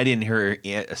no, I didn't hear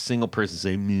a single person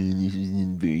say, "Man, this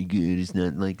isn't very good. It's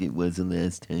not like it was the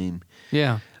last time."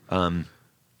 Yeah.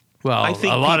 Well, I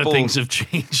think a lot of things have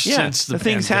changed since the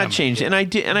things pandemic. had changed, and I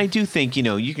do think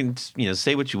you can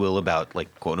say what you will about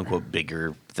like quote unquote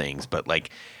bigger things, but like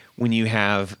when you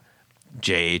have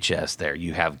JHS there,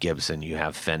 you have Gibson, you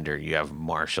have Fender, you have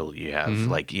Marshall, you have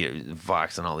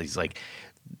Vox, and all these like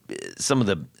some of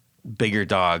the bigger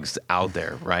dogs out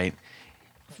there, right?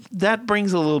 That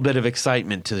brings a little bit of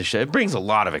excitement to the show. It brings a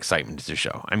lot of excitement to the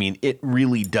show. I mean, it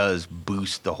really does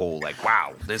boost the whole like,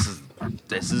 wow, this is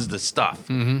the stuff,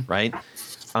 right?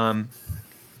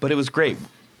 But it was great.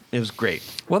 It was great.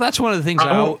 Well, that's one of the things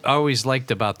I always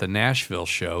liked about the Nashville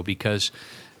show, because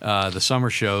the summer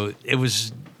show, it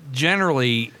was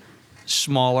generally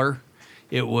smaller.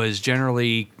 It was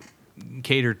generally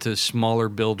catered to smaller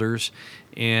builders,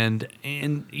 and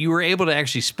you were able to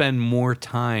actually spend more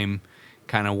time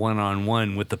kind of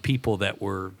one-on-one with the people that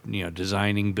were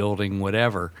designing, building,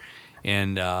 whatever.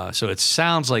 And so it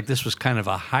sounds like this was kind of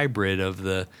a hybrid of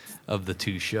the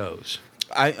two shows.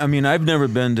 I mean, I've never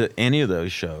been to any of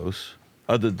those shows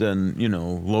other than,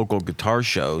 local guitar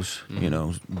shows,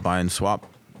 buy and swap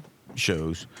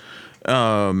shows.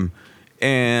 And,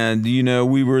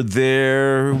 we were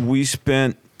there. We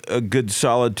spent a good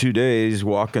solid 2 days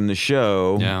walking the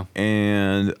show. Yeah.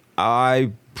 And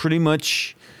I pretty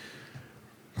much,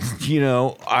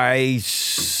 I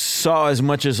saw as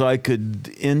much as I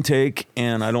could intake,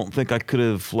 and I don't think I could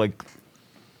have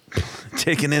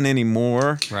taken in any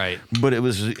more. Right. But it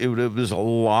was a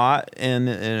lot, and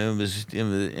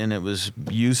it was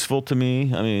useful to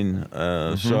me. I mean,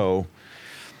 so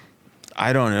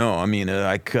I don't know. I mean,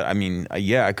 I could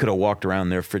have walked around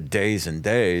there for days and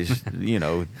days,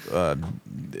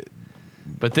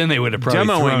 But then they would have probably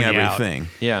demoing thrown you everything. out.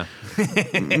 Yeah.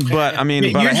 But I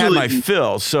mean, I had my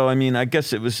fill. So I mean, I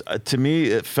guess it was to me,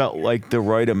 it felt like the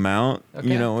right amount.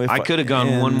 Okay. If I could have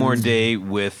gone one more day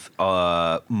with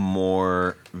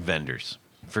more vendors,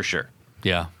 for sure.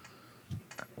 Yeah.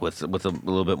 With a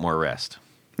little bit more rest.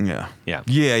 Yeah. Yeah.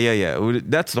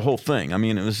 That's the whole thing. I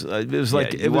mean, it was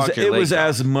like you walked your it was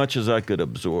legs as much as I could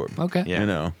absorb. Okay.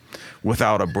 Yeah.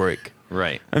 Without a break.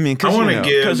 Right. I mean, because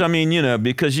give-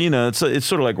 it's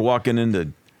sort of like walking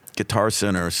into Guitar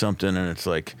Center or something, and it's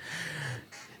like,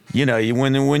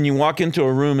 when you walk into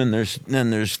a room and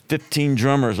there's 15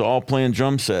 drummers all playing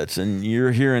drum sets, and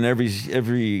you're hearing every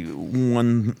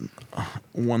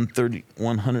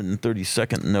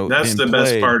 132nd note. That's the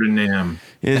best part of NAMM.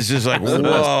 It's just like,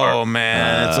 whoa,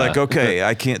 man. It's like, okay,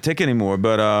 I can't take any more.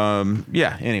 But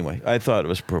anyway, I thought it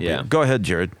was appropriate. Yeah. Go ahead,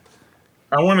 Jared.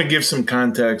 I want to give some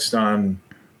context on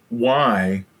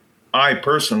why I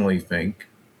personally think,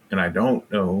 and I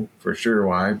don't know for sure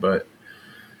why, but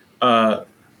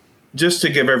just to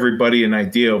give everybody an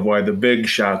idea of why the big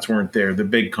shots weren't there, the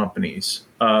big companies,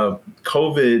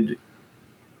 COVID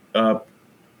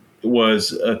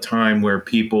was a time where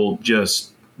people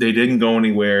they didn't go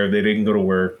anywhere, they didn't go to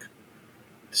work,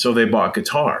 so they bought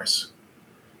guitars.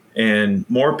 And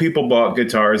more people bought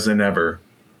guitars than ever.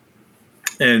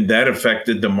 And that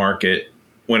affected the market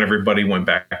when everybody went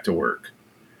back to work.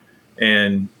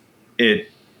 And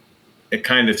it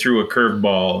kind of threw a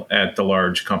curveball at the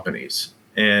large companies.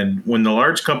 And when the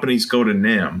large companies go to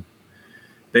NAMM,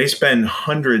 they spend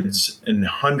hundreds and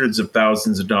hundreds of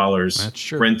thousands of dollars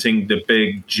renting the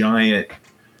big giant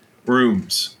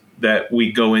rooms that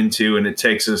we go into, and it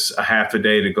takes us a half a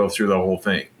day to go through the whole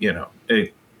thing.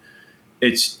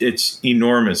 It's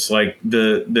enormous. Like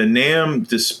the NAMM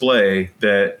display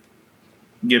that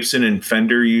Gibson and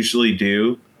Fender usually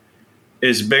do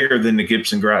is bigger than the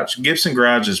Gibson Garage. Gibson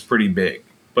Garage is pretty big,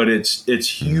 but it's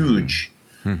huge.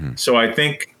 Mm-hmm. So I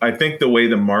think the way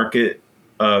the market,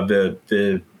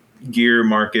 the gear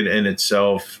market in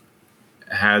itself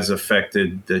has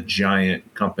affected the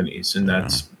giant companies, and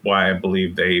that's why I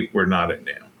believe they were not at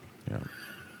NAMM. Yeah.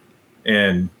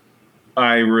 And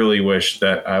I really wish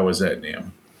that I was at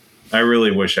NAMM. I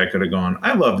really wish I could have gone.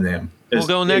 I love NAMM. We'll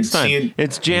go next time.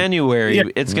 It's January. Yeah.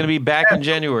 It's going to be back in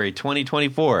January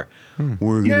 2024.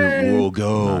 We'll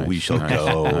go. Nice. We shall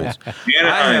go. Nice.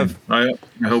 I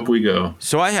hope we go.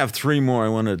 So I have three more I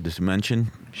wanted to mention.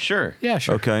 Sure. Yeah,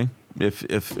 sure. Okay.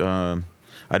 If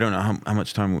I don't know how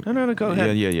much time. No, go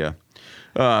ahead. Yeah.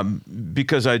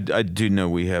 Because I do know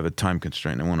we have a time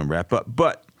constraint. I want to wrap up.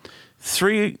 But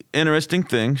three interesting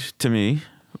things to me.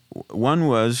 One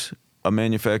was a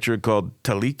manufacturer called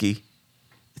Taliki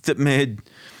that made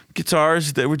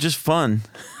guitars that were just fun.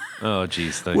 Oh,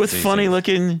 geez. With funny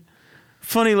looking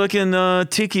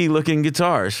tiki-looking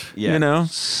guitars. Yeah. You know?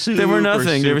 They were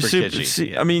nothing. They were super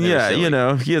kitschy. I mean,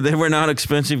 they were not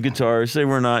expensive guitars. They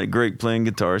were not great playing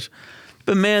guitars.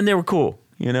 But, man, they were cool,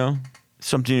 you know?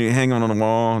 Something you hang on the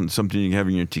wall and something you have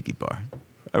in your tiki bar.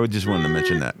 I would just wanted to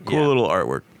mention that. Cool little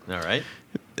artwork. All right.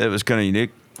 That was kind of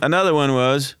unique. Another one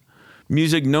was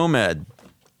Music Nomad.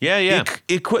 Yeah.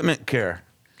 Equipment care.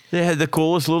 They had the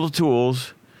coolest little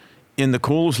tools in the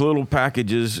coolest little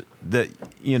packages that,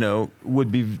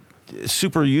 would be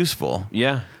super useful.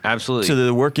 Yeah, absolutely. To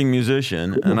the working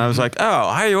musician. And I was like,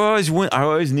 I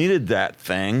always needed that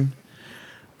thing.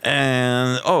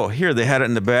 And, here, they had it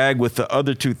in the bag with the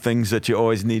other two things that you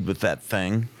always need with that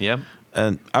thing. Yep.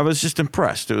 And I was just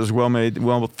impressed. It was well made,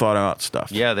 well thought out stuff.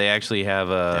 Yeah, they actually have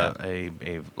a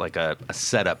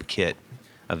setup kit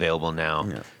available now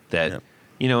that,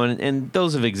 and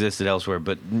those have existed elsewhere,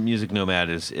 but Music Nomad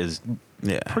is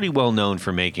pretty well known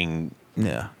for making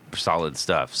solid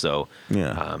stuff. So we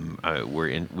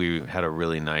had a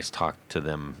really nice talk to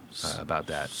them about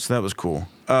that. So that was cool.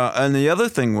 And the other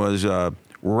thing was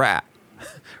Rat.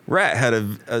 Rat had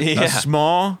a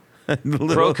small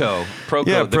Proco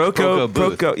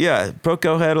booth.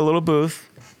 Proco had a little booth,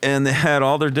 and they had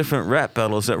all their different Rat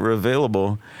pedals that were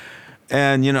available.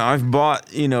 And, I've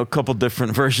bought, a couple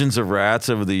different versions of Rats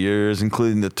over the years,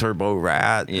 including the Turbo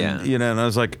Rat. Yeah. And I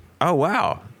was like, oh,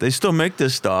 wow, they still make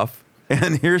this stuff.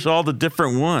 And here's all the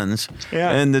different ones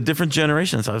and the different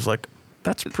generations. I was like,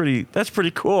 that's pretty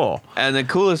cool. And the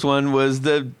coolest one was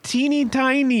the teeny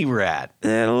tiny Rat.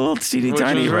 Yeah, a little teeny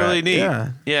tiny rat. Really neat.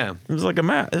 Yeah. It was like a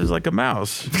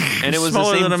mouse. And it was the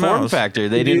same form factor.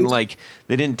 They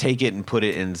didn't take it and put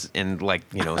it in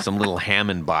some little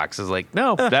Hammond box. It's like,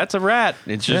 no, that's a rat.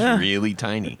 It's just really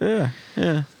tiny. Yeah.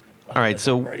 All right,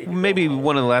 so maybe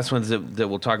one of the last ones that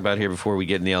we'll talk about here before we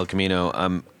get in the El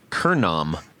Camino.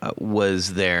 Knobs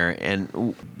was there,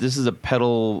 and this is a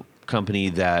pedal company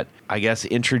that I guess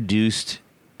introduced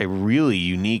a really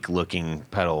unique looking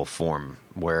pedal form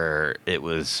where it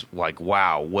was like,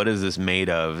 wow, what is this made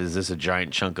of? Is this a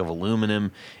giant chunk of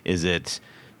aluminum? Is it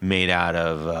made out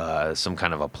of some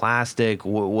kind of a plastic?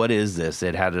 What is this?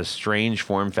 It had a strange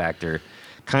form factor,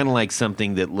 kind of like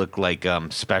something that looked like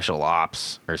Special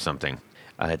Ops or something.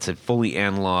 It's a fully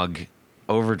analog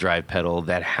overdrive pedal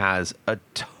that has a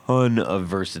ton of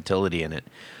versatility in it.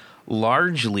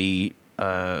 Largely,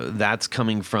 that's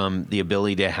coming from the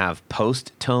ability to have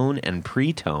post-tone and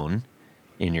pre-tone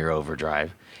in your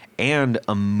overdrive, and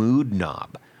a mood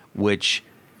knob, which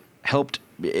helped,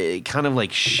 it kind of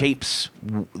like shapes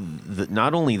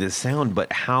not only the sound,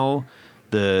 but how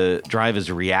the drive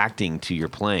is reacting to your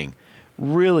playing.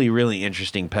 Really, really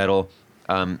interesting pedal.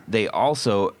 They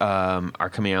also are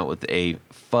coming out with a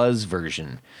fuzz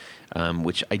version.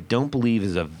 which I don't believe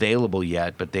is available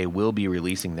yet, but they will be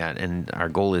releasing that. And our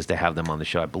goal is to have them on the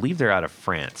show. I believe they're out of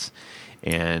France.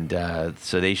 And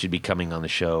so they should be coming on the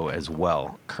show as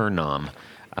well. Knobs,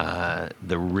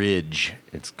 The Ridge,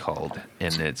 it's called.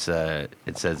 And it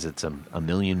says it's a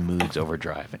million moods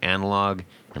overdrive, analog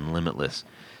and limitless.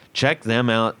 Check them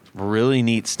out. Really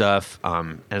neat stuff.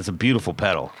 And it's a beautiful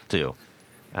pedal, too.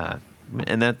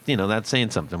 And that, that's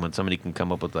saying something when somebody can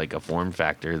come up with like a form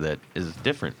factor that is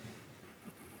different.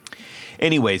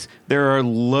 Anyways, there are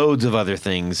loads of other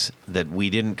things that we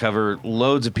didn't cover,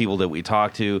 loads of people that we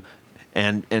talked to,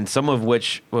 and some of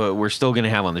which we're still going to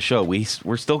have on the show.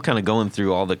 We're still kind of going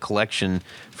through all the collection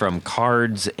from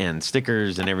cards and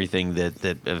stickers and everything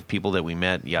that of people that we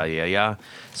met. Yeah.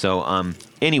 So,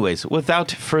 anyways, without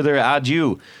further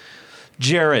ado,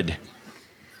 Jared.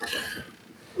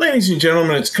 Ladies and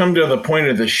gentlemen, it's come to the point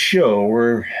of the show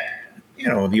where,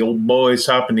 the old boys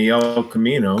hopping the El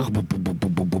Camino.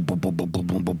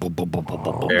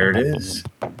 There it is.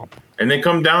 And they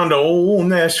come down to old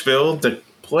Nashville to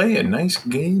play a nice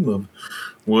game of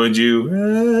Would You Rather?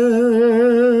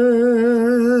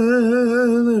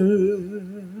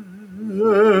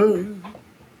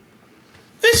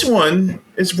 This one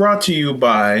is brought to you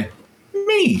by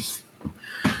me.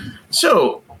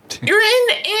 So, you're in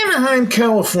Anaheim,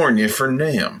 California for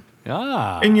NAMM.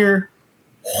 And you're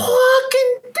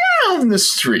walking down the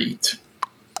street.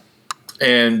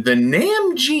 And the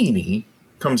NAMM genie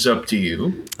comes up to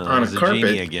you on a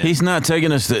carpet. He's not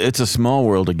taking us to It's a Small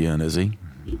World again, is he?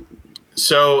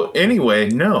 So anyway,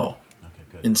 no.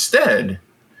 Okay, instead,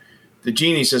 the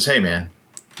genie says, "Hey man,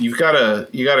 you got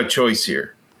a choice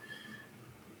here.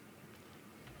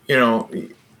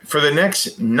 For the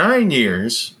next 9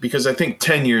 years, because I think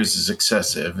 10 years is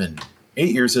excessive and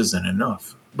 8 years isn't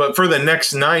enough. But for the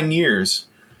next 9 years,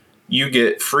 you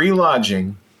get free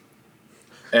lodging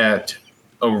at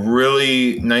a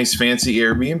really nice, fancy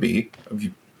Airbnb.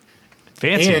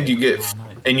 Fancy. And you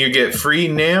get free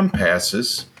NAMM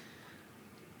passes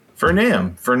for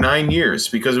NAMM for 9 years,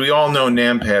 because we all know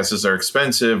NAMM passes are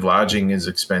expensive, lodging is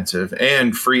expensive,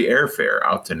 and free airfare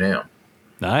out to NAMM.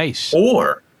 Nice.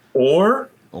 Or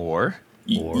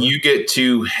you get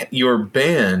to, your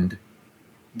band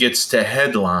gets to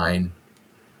headline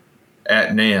at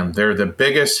NAMM. They're the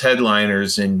biggest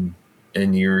headliners, and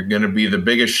you're going to be the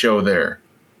biggest show there.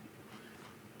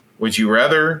 Would you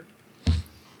rather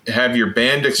have your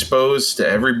band exposed to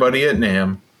everybody at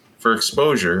NAMM for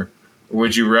exposure, or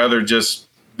would you rather just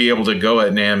be able to go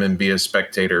at NAMM and be a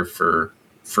spectator for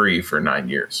free for 9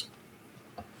 years?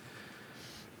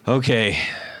 Okay.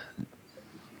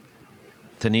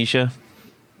 Tanisha?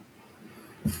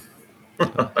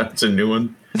 That's a new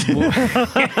one.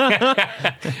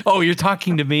 Oh, you're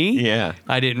talking to me? Yeah.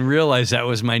 I didn't realize that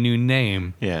was my new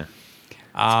name. Yeah.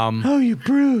 Oh, you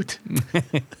brute.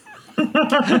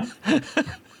 I've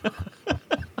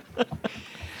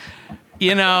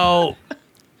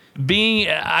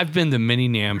been to many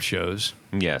NAMM shows.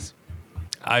 Yes.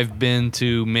 I've been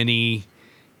to many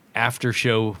after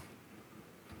show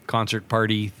concert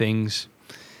party things.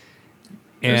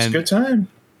 It's a good time.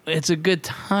 It's a good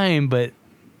time, but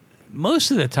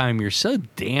most of the time you're so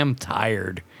damn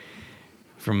tired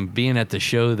from being at the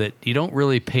show that you don't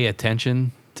really pay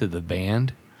attention to the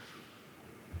band.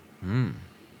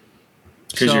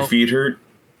 Because your feet hurt?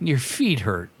 Your feet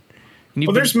hurt.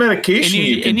 Well, there's medication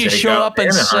you can take out in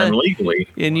Anaheim legally.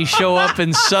 And you show up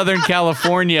in Southern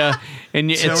California,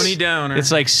 and Tony Downer.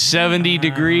 It's like 70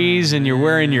 degrees, and you're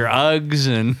wearing your Uggs,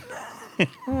 and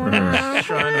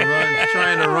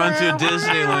trying to run to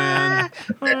Disneyland.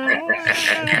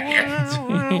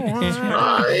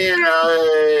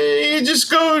 You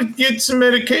just go get some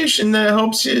medication that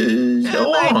helps you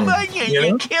along.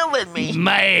 You're killing me.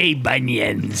 My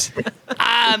bunions.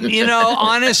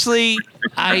 Honestly,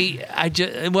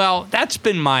 that's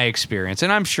been my experience,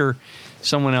 and I'm sure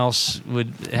someone else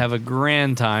would have a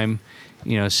grand time,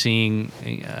 seeing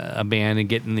a band and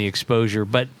getting the exposure.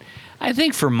 But I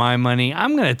think for my money,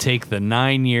 I'm going to take the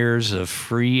 9 years of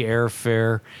free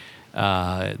airfare,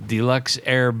 deluxe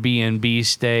Airbnb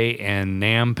stay, and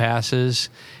NAMM passes,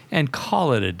 and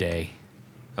call it a day.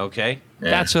 Okay.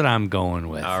 That's what I'm going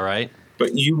with. All right.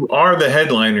 But you are the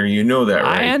headliner. You know that,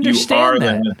 right? I understand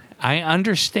that. I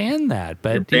understand that.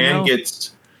 But your band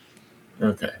gets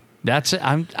okay. That's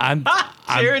I'm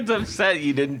Jared's upset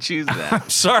you didn't choose that.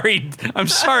 I'm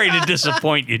sorry to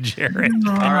disappoint you, Jared.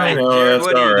 All right, No, Jared, that's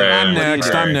what are you all doing?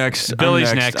 right. I'm next.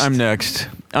 Billy's next. I'm next.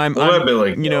 I'm Let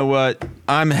Billy go. You know what?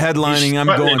 I'm headlining. I'm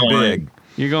He's going cutting in big.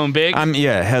 You're going big? I'm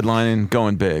headlining,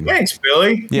 going big. Thanks,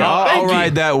 Billy. Yeah, Oh, I'll thank you.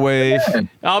 ride that wave.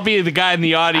 I'll be the guy in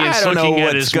the audience I don't know looking at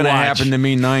what's his going to watch. happen to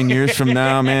me 9 years from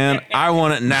now, man. I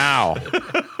want it now.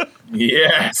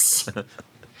 Yes.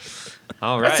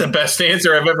 All right. That's the best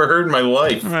answer I've ever heard in my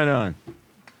life. Right on.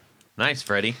 Nice,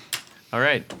 Freddie. All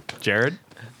right. Jared?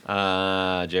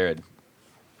 Jared.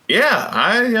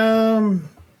 Yeah,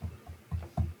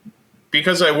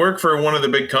 because I work for one of the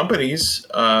big companies,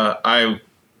 I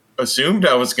assumed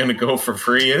I was going to go for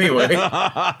free anyway.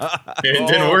 It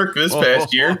didn't work this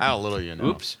past year. How little you know.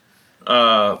 Oops.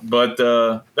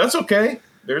 But that's okay.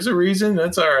 There's a reason.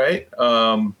 That's all right.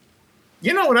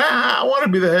 You know what? I want to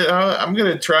be the head. I'm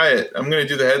going to try it. I'm going to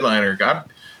do the headliner.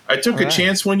 I took a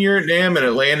chance one year at NAMM, and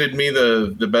it landed me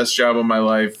the best job of my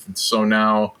life. So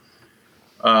now,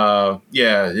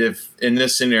 if in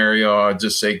this scenario, I'd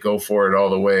just say go for it all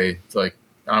the way. It's like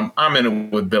I'm in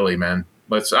it with Billy, man.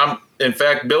 In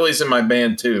fact, Billy's in my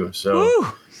band too.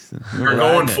 So we're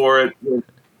going for it.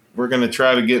 We're going to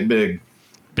try to get big.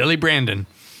 Billy Brandon.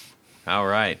 All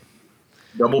right.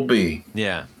 Double B.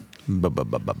 Yeah.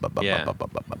 Yeah.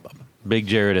 Big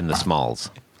Jared and the Smalls.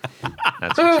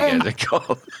 That's what you guys are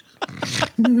called.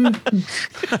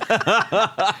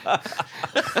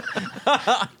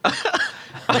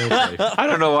 I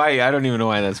don't know why. I don't even know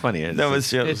why that's funny. That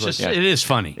was It's just, it is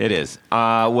funny. It is.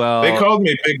 Well, They called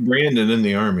me Big Brandon in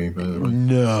the Army, by the way.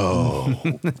 no.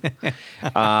 Wait,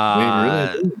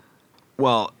 really?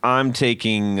 Well, I'm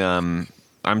taking.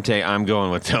 I'm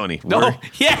going with Tony. No,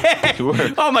 yeah.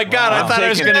 Oh my God! I thought I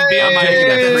was taking- going to be on my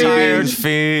taking a freebie. Tired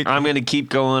feet. I'm going to keep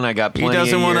going. I got He plenty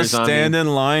doesn't of want to years on stand me.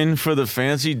 in line for the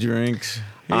fancy drinks.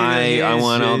 I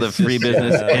want all the free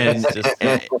business, and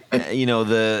just you know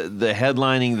the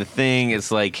headlining the thing.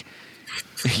 It's like,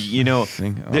 you know,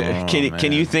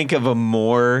 can you think of a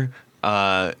more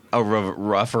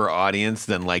rougher audience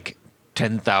than like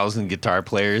 10,000 guitar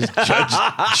players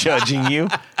judging you?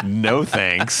 No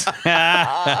thanks.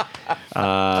 Yeah.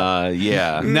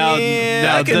 Now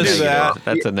I can this, do that.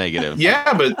 That's a negative.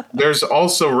 Yeah, but there's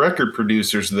also record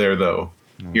producers there, though.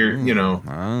 You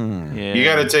Yeah.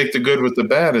 got to take the good with the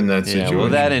bad in that Yeah, situation. well,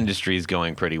 that industry is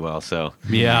going pretty well. So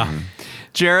Yeah.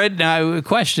 Jared, now a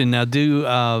question. Now,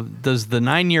 does the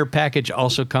 9-year package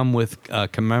also come with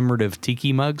commemorative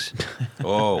tiki mugs?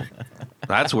 oh,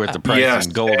 that's worth the price Yes,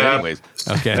 in gold, anyways.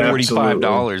 Okay.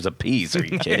 $45 a piece. Are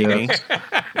you kidding me?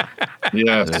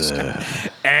 Yes.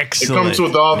 It Excellent. comes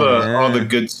with all the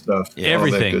good stuff. Yeah. All that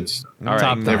Everything. good stuff. All right,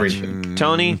 Top notch. Everything.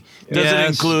 Tony. Does Yes. it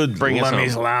include Bring us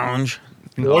Lemmy's home. Lounge?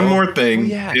 One more thing.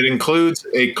 yeah. It includes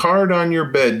a card on your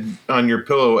bed, on your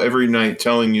pillow every night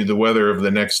telling you the weather of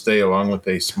the next day along with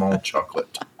a small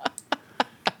chocolate.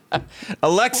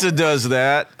 Alexa does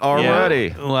that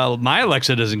already. Well, my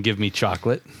Alexa doesn't give me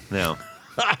chocolate. No.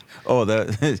 Oh,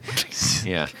 that.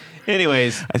 Yeah.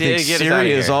 Anyways, I think get us outta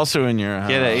Siri is here. also in your house.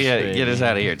 Get us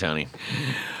out of here, Tony.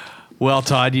 Well,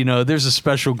 Todd, there's a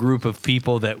special group of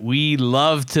people that we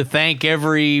love to thank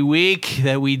every week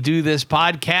that we do this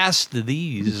podcast.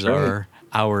 These are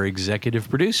our executive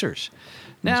producers.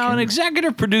 Now, an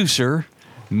executive producer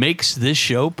makes this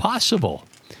show possible.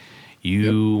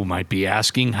 You might be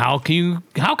asking, how can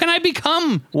I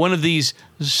become one of these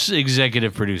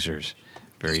executive producers?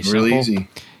 Very simple. Really easy.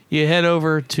 You head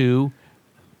over to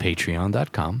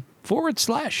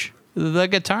patreon.com/The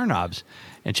Guitar Knobs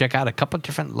and check out a couple of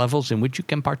different levels in which you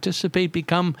can participate,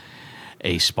 become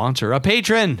a sponsor, a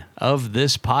patron of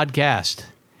this podcast.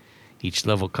 Each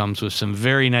level comes with some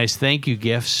very nice thank you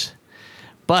gifts.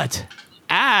 But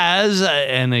as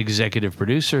an executive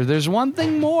producer, there's one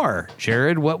thing more.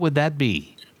 Jared, what would that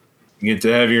be? You get to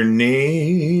have your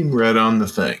name read on the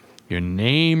thing. Your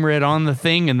name read on the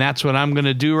thing, and that's what I'm going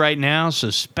to do right now. So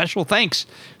special thanks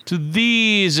to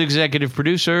these executive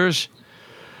producers: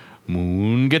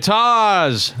 Moon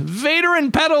Guitars, Vader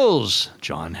and Pedals,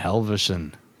 John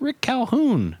Helverson, Rick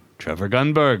Calhoun, Trevor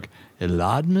Gunberg,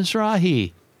 Elad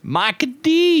Mizrahi, Micah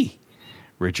D,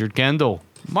 Richard Kendall,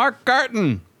 Mark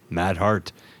Garton, Matt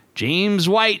Hart, James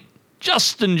White,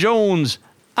 Justin Jones,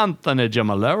 Anthony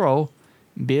Gemalero,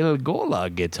 Bill Gola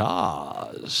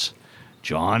Guitars,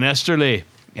 John Esterly,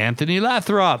 Anthony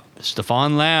Lathrop,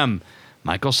 Stefan Lamb,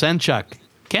 Michael Senchuk,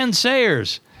 Ken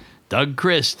Sayers, Doug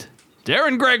Christ,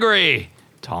 Darren Gregory,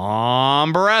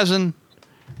 Tom Barazin,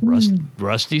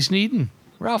 Rusty Sneeden,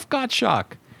 Ralph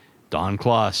Gottschalk, Don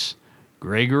Kloss,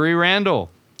 Gregory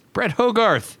Randall, Brett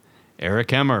Hogarth, Eric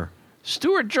Hemmer,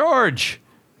 Stuart George,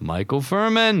 Michael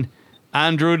Furman,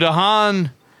 Andrew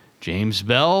DeHaan, James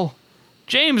Bell,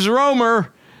 James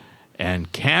Romer,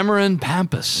 and Cameron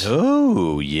Pampas.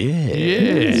 Oh, yeah.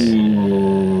 Yes.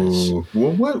 Ooh.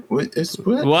 Well, what is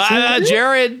what? Well,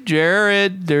 Jared,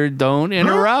 don't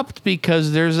interrupt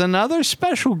because there's another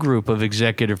special group of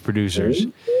executive producers.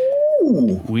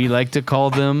 Ooh. We like to call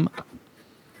them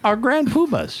our grand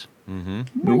poobahs.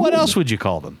 Well, what else would you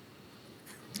call them?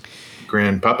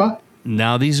 Grandpapa?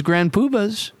 Now these grand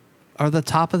poobahs are the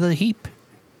top of the heap,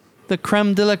 the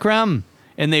creme de la creme,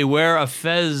 and they wear a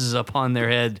fez upon their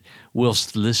head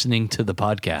whilst listening to the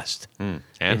podcast. And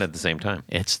at the same time.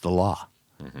 It's the law.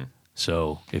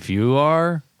 So if you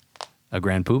are a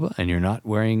grand poobah and you're not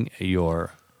wearing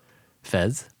your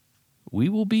fez, we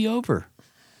will be over.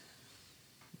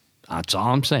 That's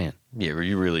all I'm saying. Yeah,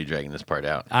 you're really dragging this part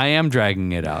out. I am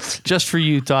dragging it out just for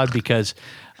you, Todd, because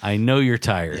I know you're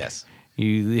tired. Yes.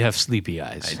 You have sleepy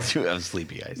eyes. I do have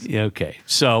sleepy eyes. Okay.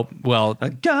 So, well, I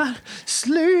got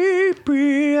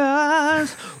sleepy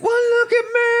eyes. One look at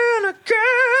me and I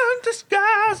can't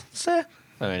disguise.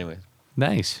 Oh, anyway.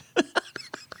 nice.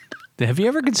 Have you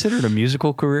ever considered a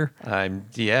musical career?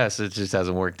 Yes, it just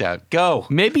hasn't worked out. Go.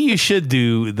 Maybe you should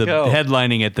do the Go.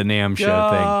 headlining at the NAMM show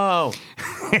thing. Go.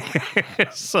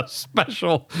 So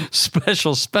special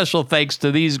thanks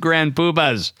to these grand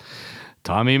poobahs.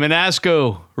 Tommy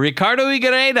Manasco, Ricardo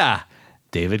Iguereda,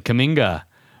 David Kaminga,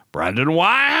 Brandon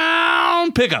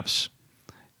Wild Pickups,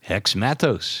 Hex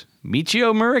Matos,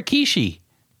 Michio Murakishi,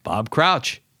 Bob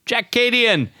Crouch, Jack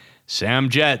Cadian, Sam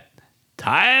Jett,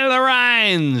 Tyler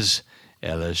Rhines,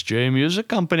 LSJ Music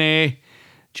Company,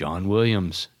 John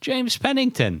Williams, James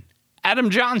Pennington,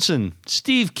 Adam Johnson,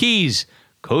 Steve Keys,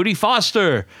 Cody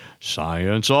Foster,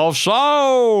 Science of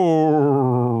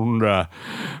Sound,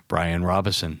 Brian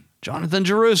Robinson, Jonathan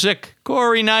Jerusik,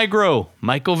 Corey Nigro,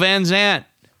 Michael Van Zant,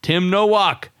 Tim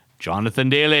Nowak, Jonathan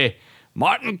Daly,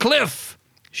 Martin Cliff,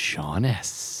 Sean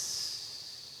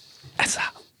S.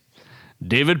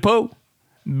 David Poe,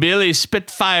 Billy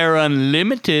Spitfire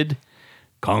Unlimited,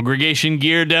 Congregation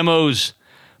Gear Demos,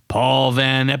 Paul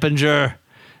Van Eppinger,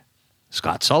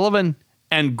 Scott Sullivan,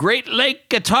 and Great Lake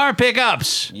Guitar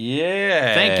Pickups.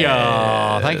 Yeah. Thank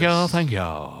y'all. Thank y'all. Thank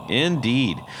y'all.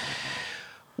 Indeed.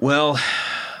 Well,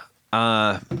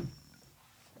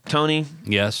 Tony,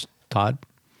 Yes, Todd.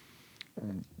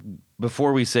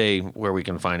 before we say where we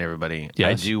can find everybody, Yes.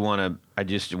 I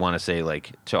just want to say,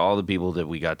 like, to all the people that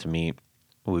we got to meet,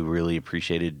 we really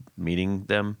appreciated meeting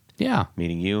them, Yeah.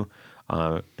 meeting you.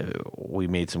 We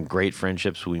made some great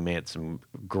friendships. We met some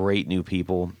great new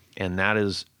people, and that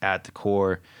is at the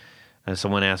core.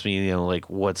 Someone asked me, like,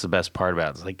 what's the best part about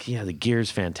it? It's like, yeah, the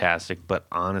gear's fantastic, but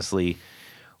honestly,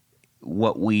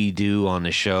 what we do on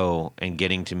the show and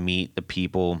getting to meet the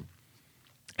people,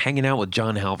 hanging out with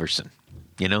John Halverson,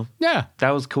 Yeah. that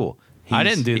was cool. I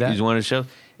didn't do that. He's one of the show,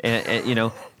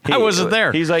 and I wasn't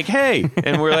there. He's like, hey,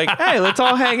 and we're like, hey, let's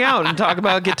all hang out and talk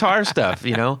about guitar stuff.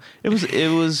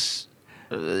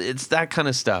 It's that kind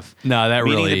of stuff. No, that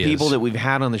Meeting really the people is. that we've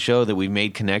had on the show that we've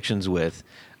made connections with,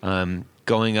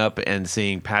 going up and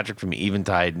seeing Patrick from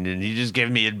Eventide, and he just gave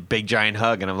me a big giant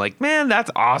hug, and I'm like, man, that's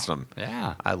awesome.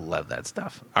 Yeah. I love that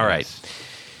stuff. All right.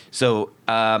 So,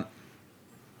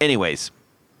 anyways,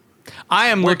 I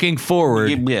am looking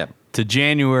forward yeah, to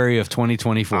January of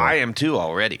 2024 I am too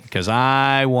already. because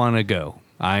I want to go.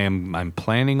 I'm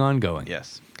planning on going.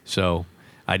 Yes. So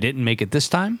I didn't make it this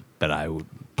time, but I'm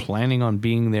planning on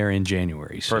being there in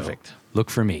January. So Perfect. look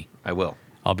for me. I will.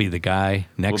 I'll be the guy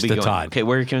next We'll be to going. Todd. Okay,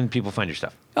 where can people find your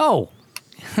stuff? Oh,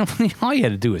 all you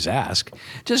had to do is ask.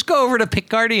 Just go over to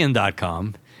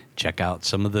pickguardian.com. Check out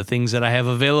some of the things that I have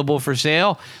available for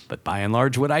sale. But by and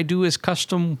large, what I do is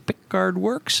custom pickguard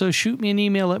work. So shoot me an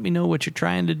email. Let me know what you're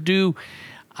trying to do.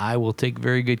 I will take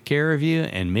very good care of you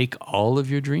and make all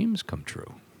of your dreams come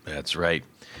true. That's right.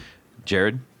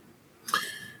 Jared?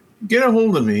 Get a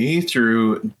hold of me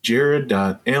through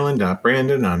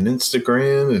jared.allen.brandon on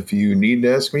Instagram if you need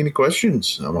to ask me any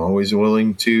questions. I'm always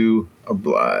willing to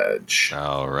oblige.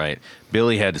 All right.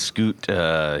 Billy had to scoot.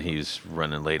 He's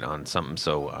running late on something.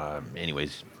 So,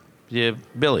 anyways, yeah,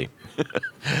 Billy.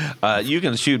 You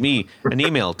can shoot me an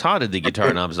email,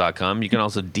 todd@theguitarknobs.com. You can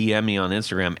also DM me on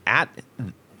Instagram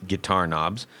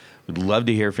 @guitarknobs. We'd love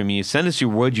to hear from you. Send us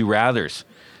your Would You Rathers.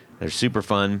 They're super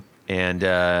fun. And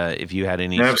if you had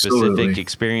any Absolutely. specific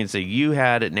experience that you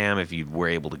had at NAMM, if you were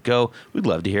able to go, we'd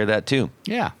love to hear that too.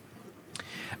 Yeah.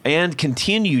 And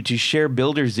continue to share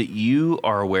builders that you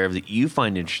are aware of, that you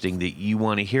find interesting, that you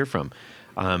want to hear from.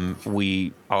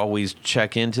 We always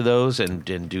check into those and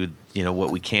do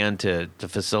what we can to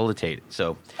facilitate it.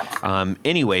 So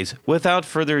anyways, without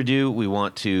further ado, we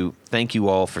want to thank you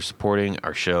all for supporting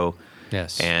our show.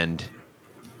 Yes. And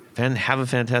have a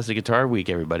fantastic guitar week,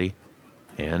 everybody.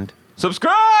 And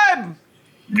Subscribe!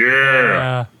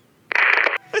 Yeah.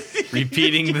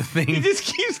 Repeating the He thing, just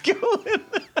keeps going.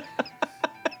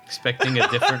 expecting a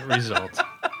different result.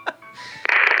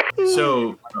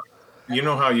 So, you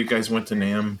know how you guys went to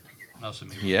NAMM?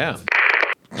 Yeah.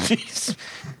 Jeez.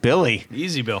 Billy,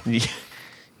 Easy, Bill.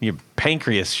 your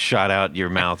pancreas shot out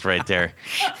your mouth right there.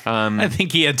 I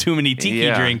think he had too many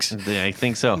tiki drinks. I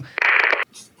think so.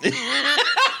 It's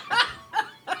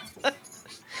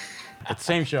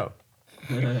same show.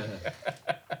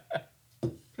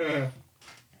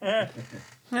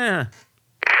 Yeah.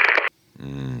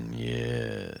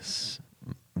 Yes.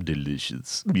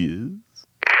 Delicious. Yes.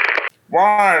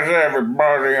 Why is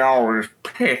everybody always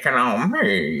picking on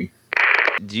me?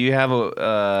 Do you have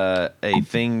a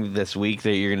thing this week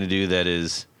that you're going to do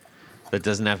that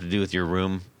doesn't have to do with your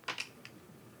room?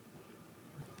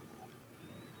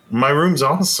 My room's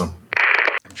awesome.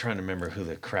 I'm trying to remember who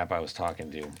the crap I was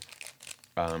talking to.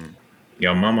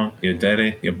 Your mama, your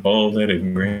daddy, your bald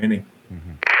headed granny.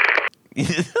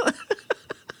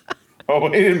 Oh,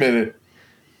 wait a minute.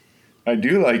 I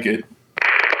do like it.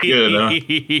 Good, huh?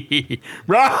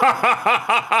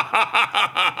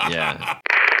 Yeah.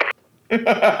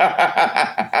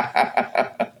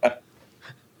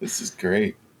 This is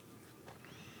great.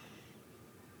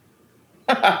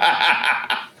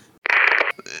 Why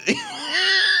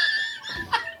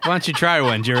don't you try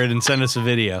one, Jared, and send us a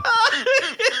video?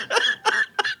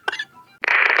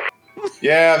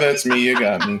 Yeah, that's me. You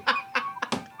got me.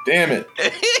 Damn it.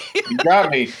 You got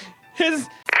me.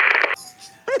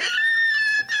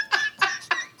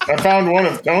 I found one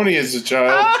of Tony as a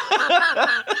child.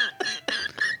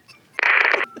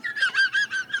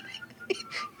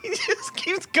 He just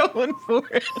keeps going for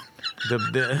it.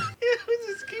 The,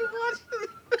 Just keep watching.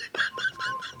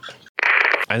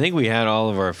 I think we had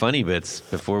all of our funny bits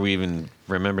before we even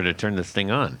remember to turn this thing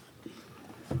on.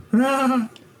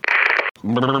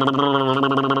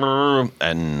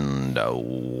 And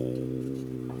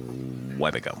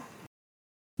where we go.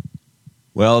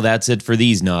 Well, that's it for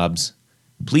these knobs.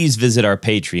 Please visit our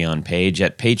Patreon page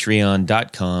at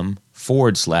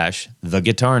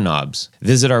patreon.com/theguitarknobs.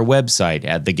 Visit our website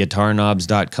at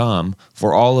theguitarknobs.com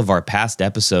for all of our past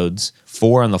episodes,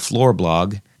 4 on the Floor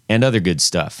blog, and other good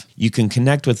stuff. You can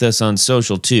connect with us on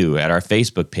social too at our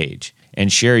Facebook page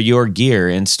and share your gear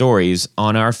and stories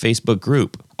on our Facebook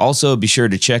group. Also, be sure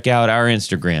to check out our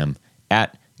Instagram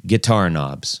at Guitar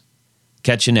Knobs.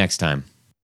 Catch you next time.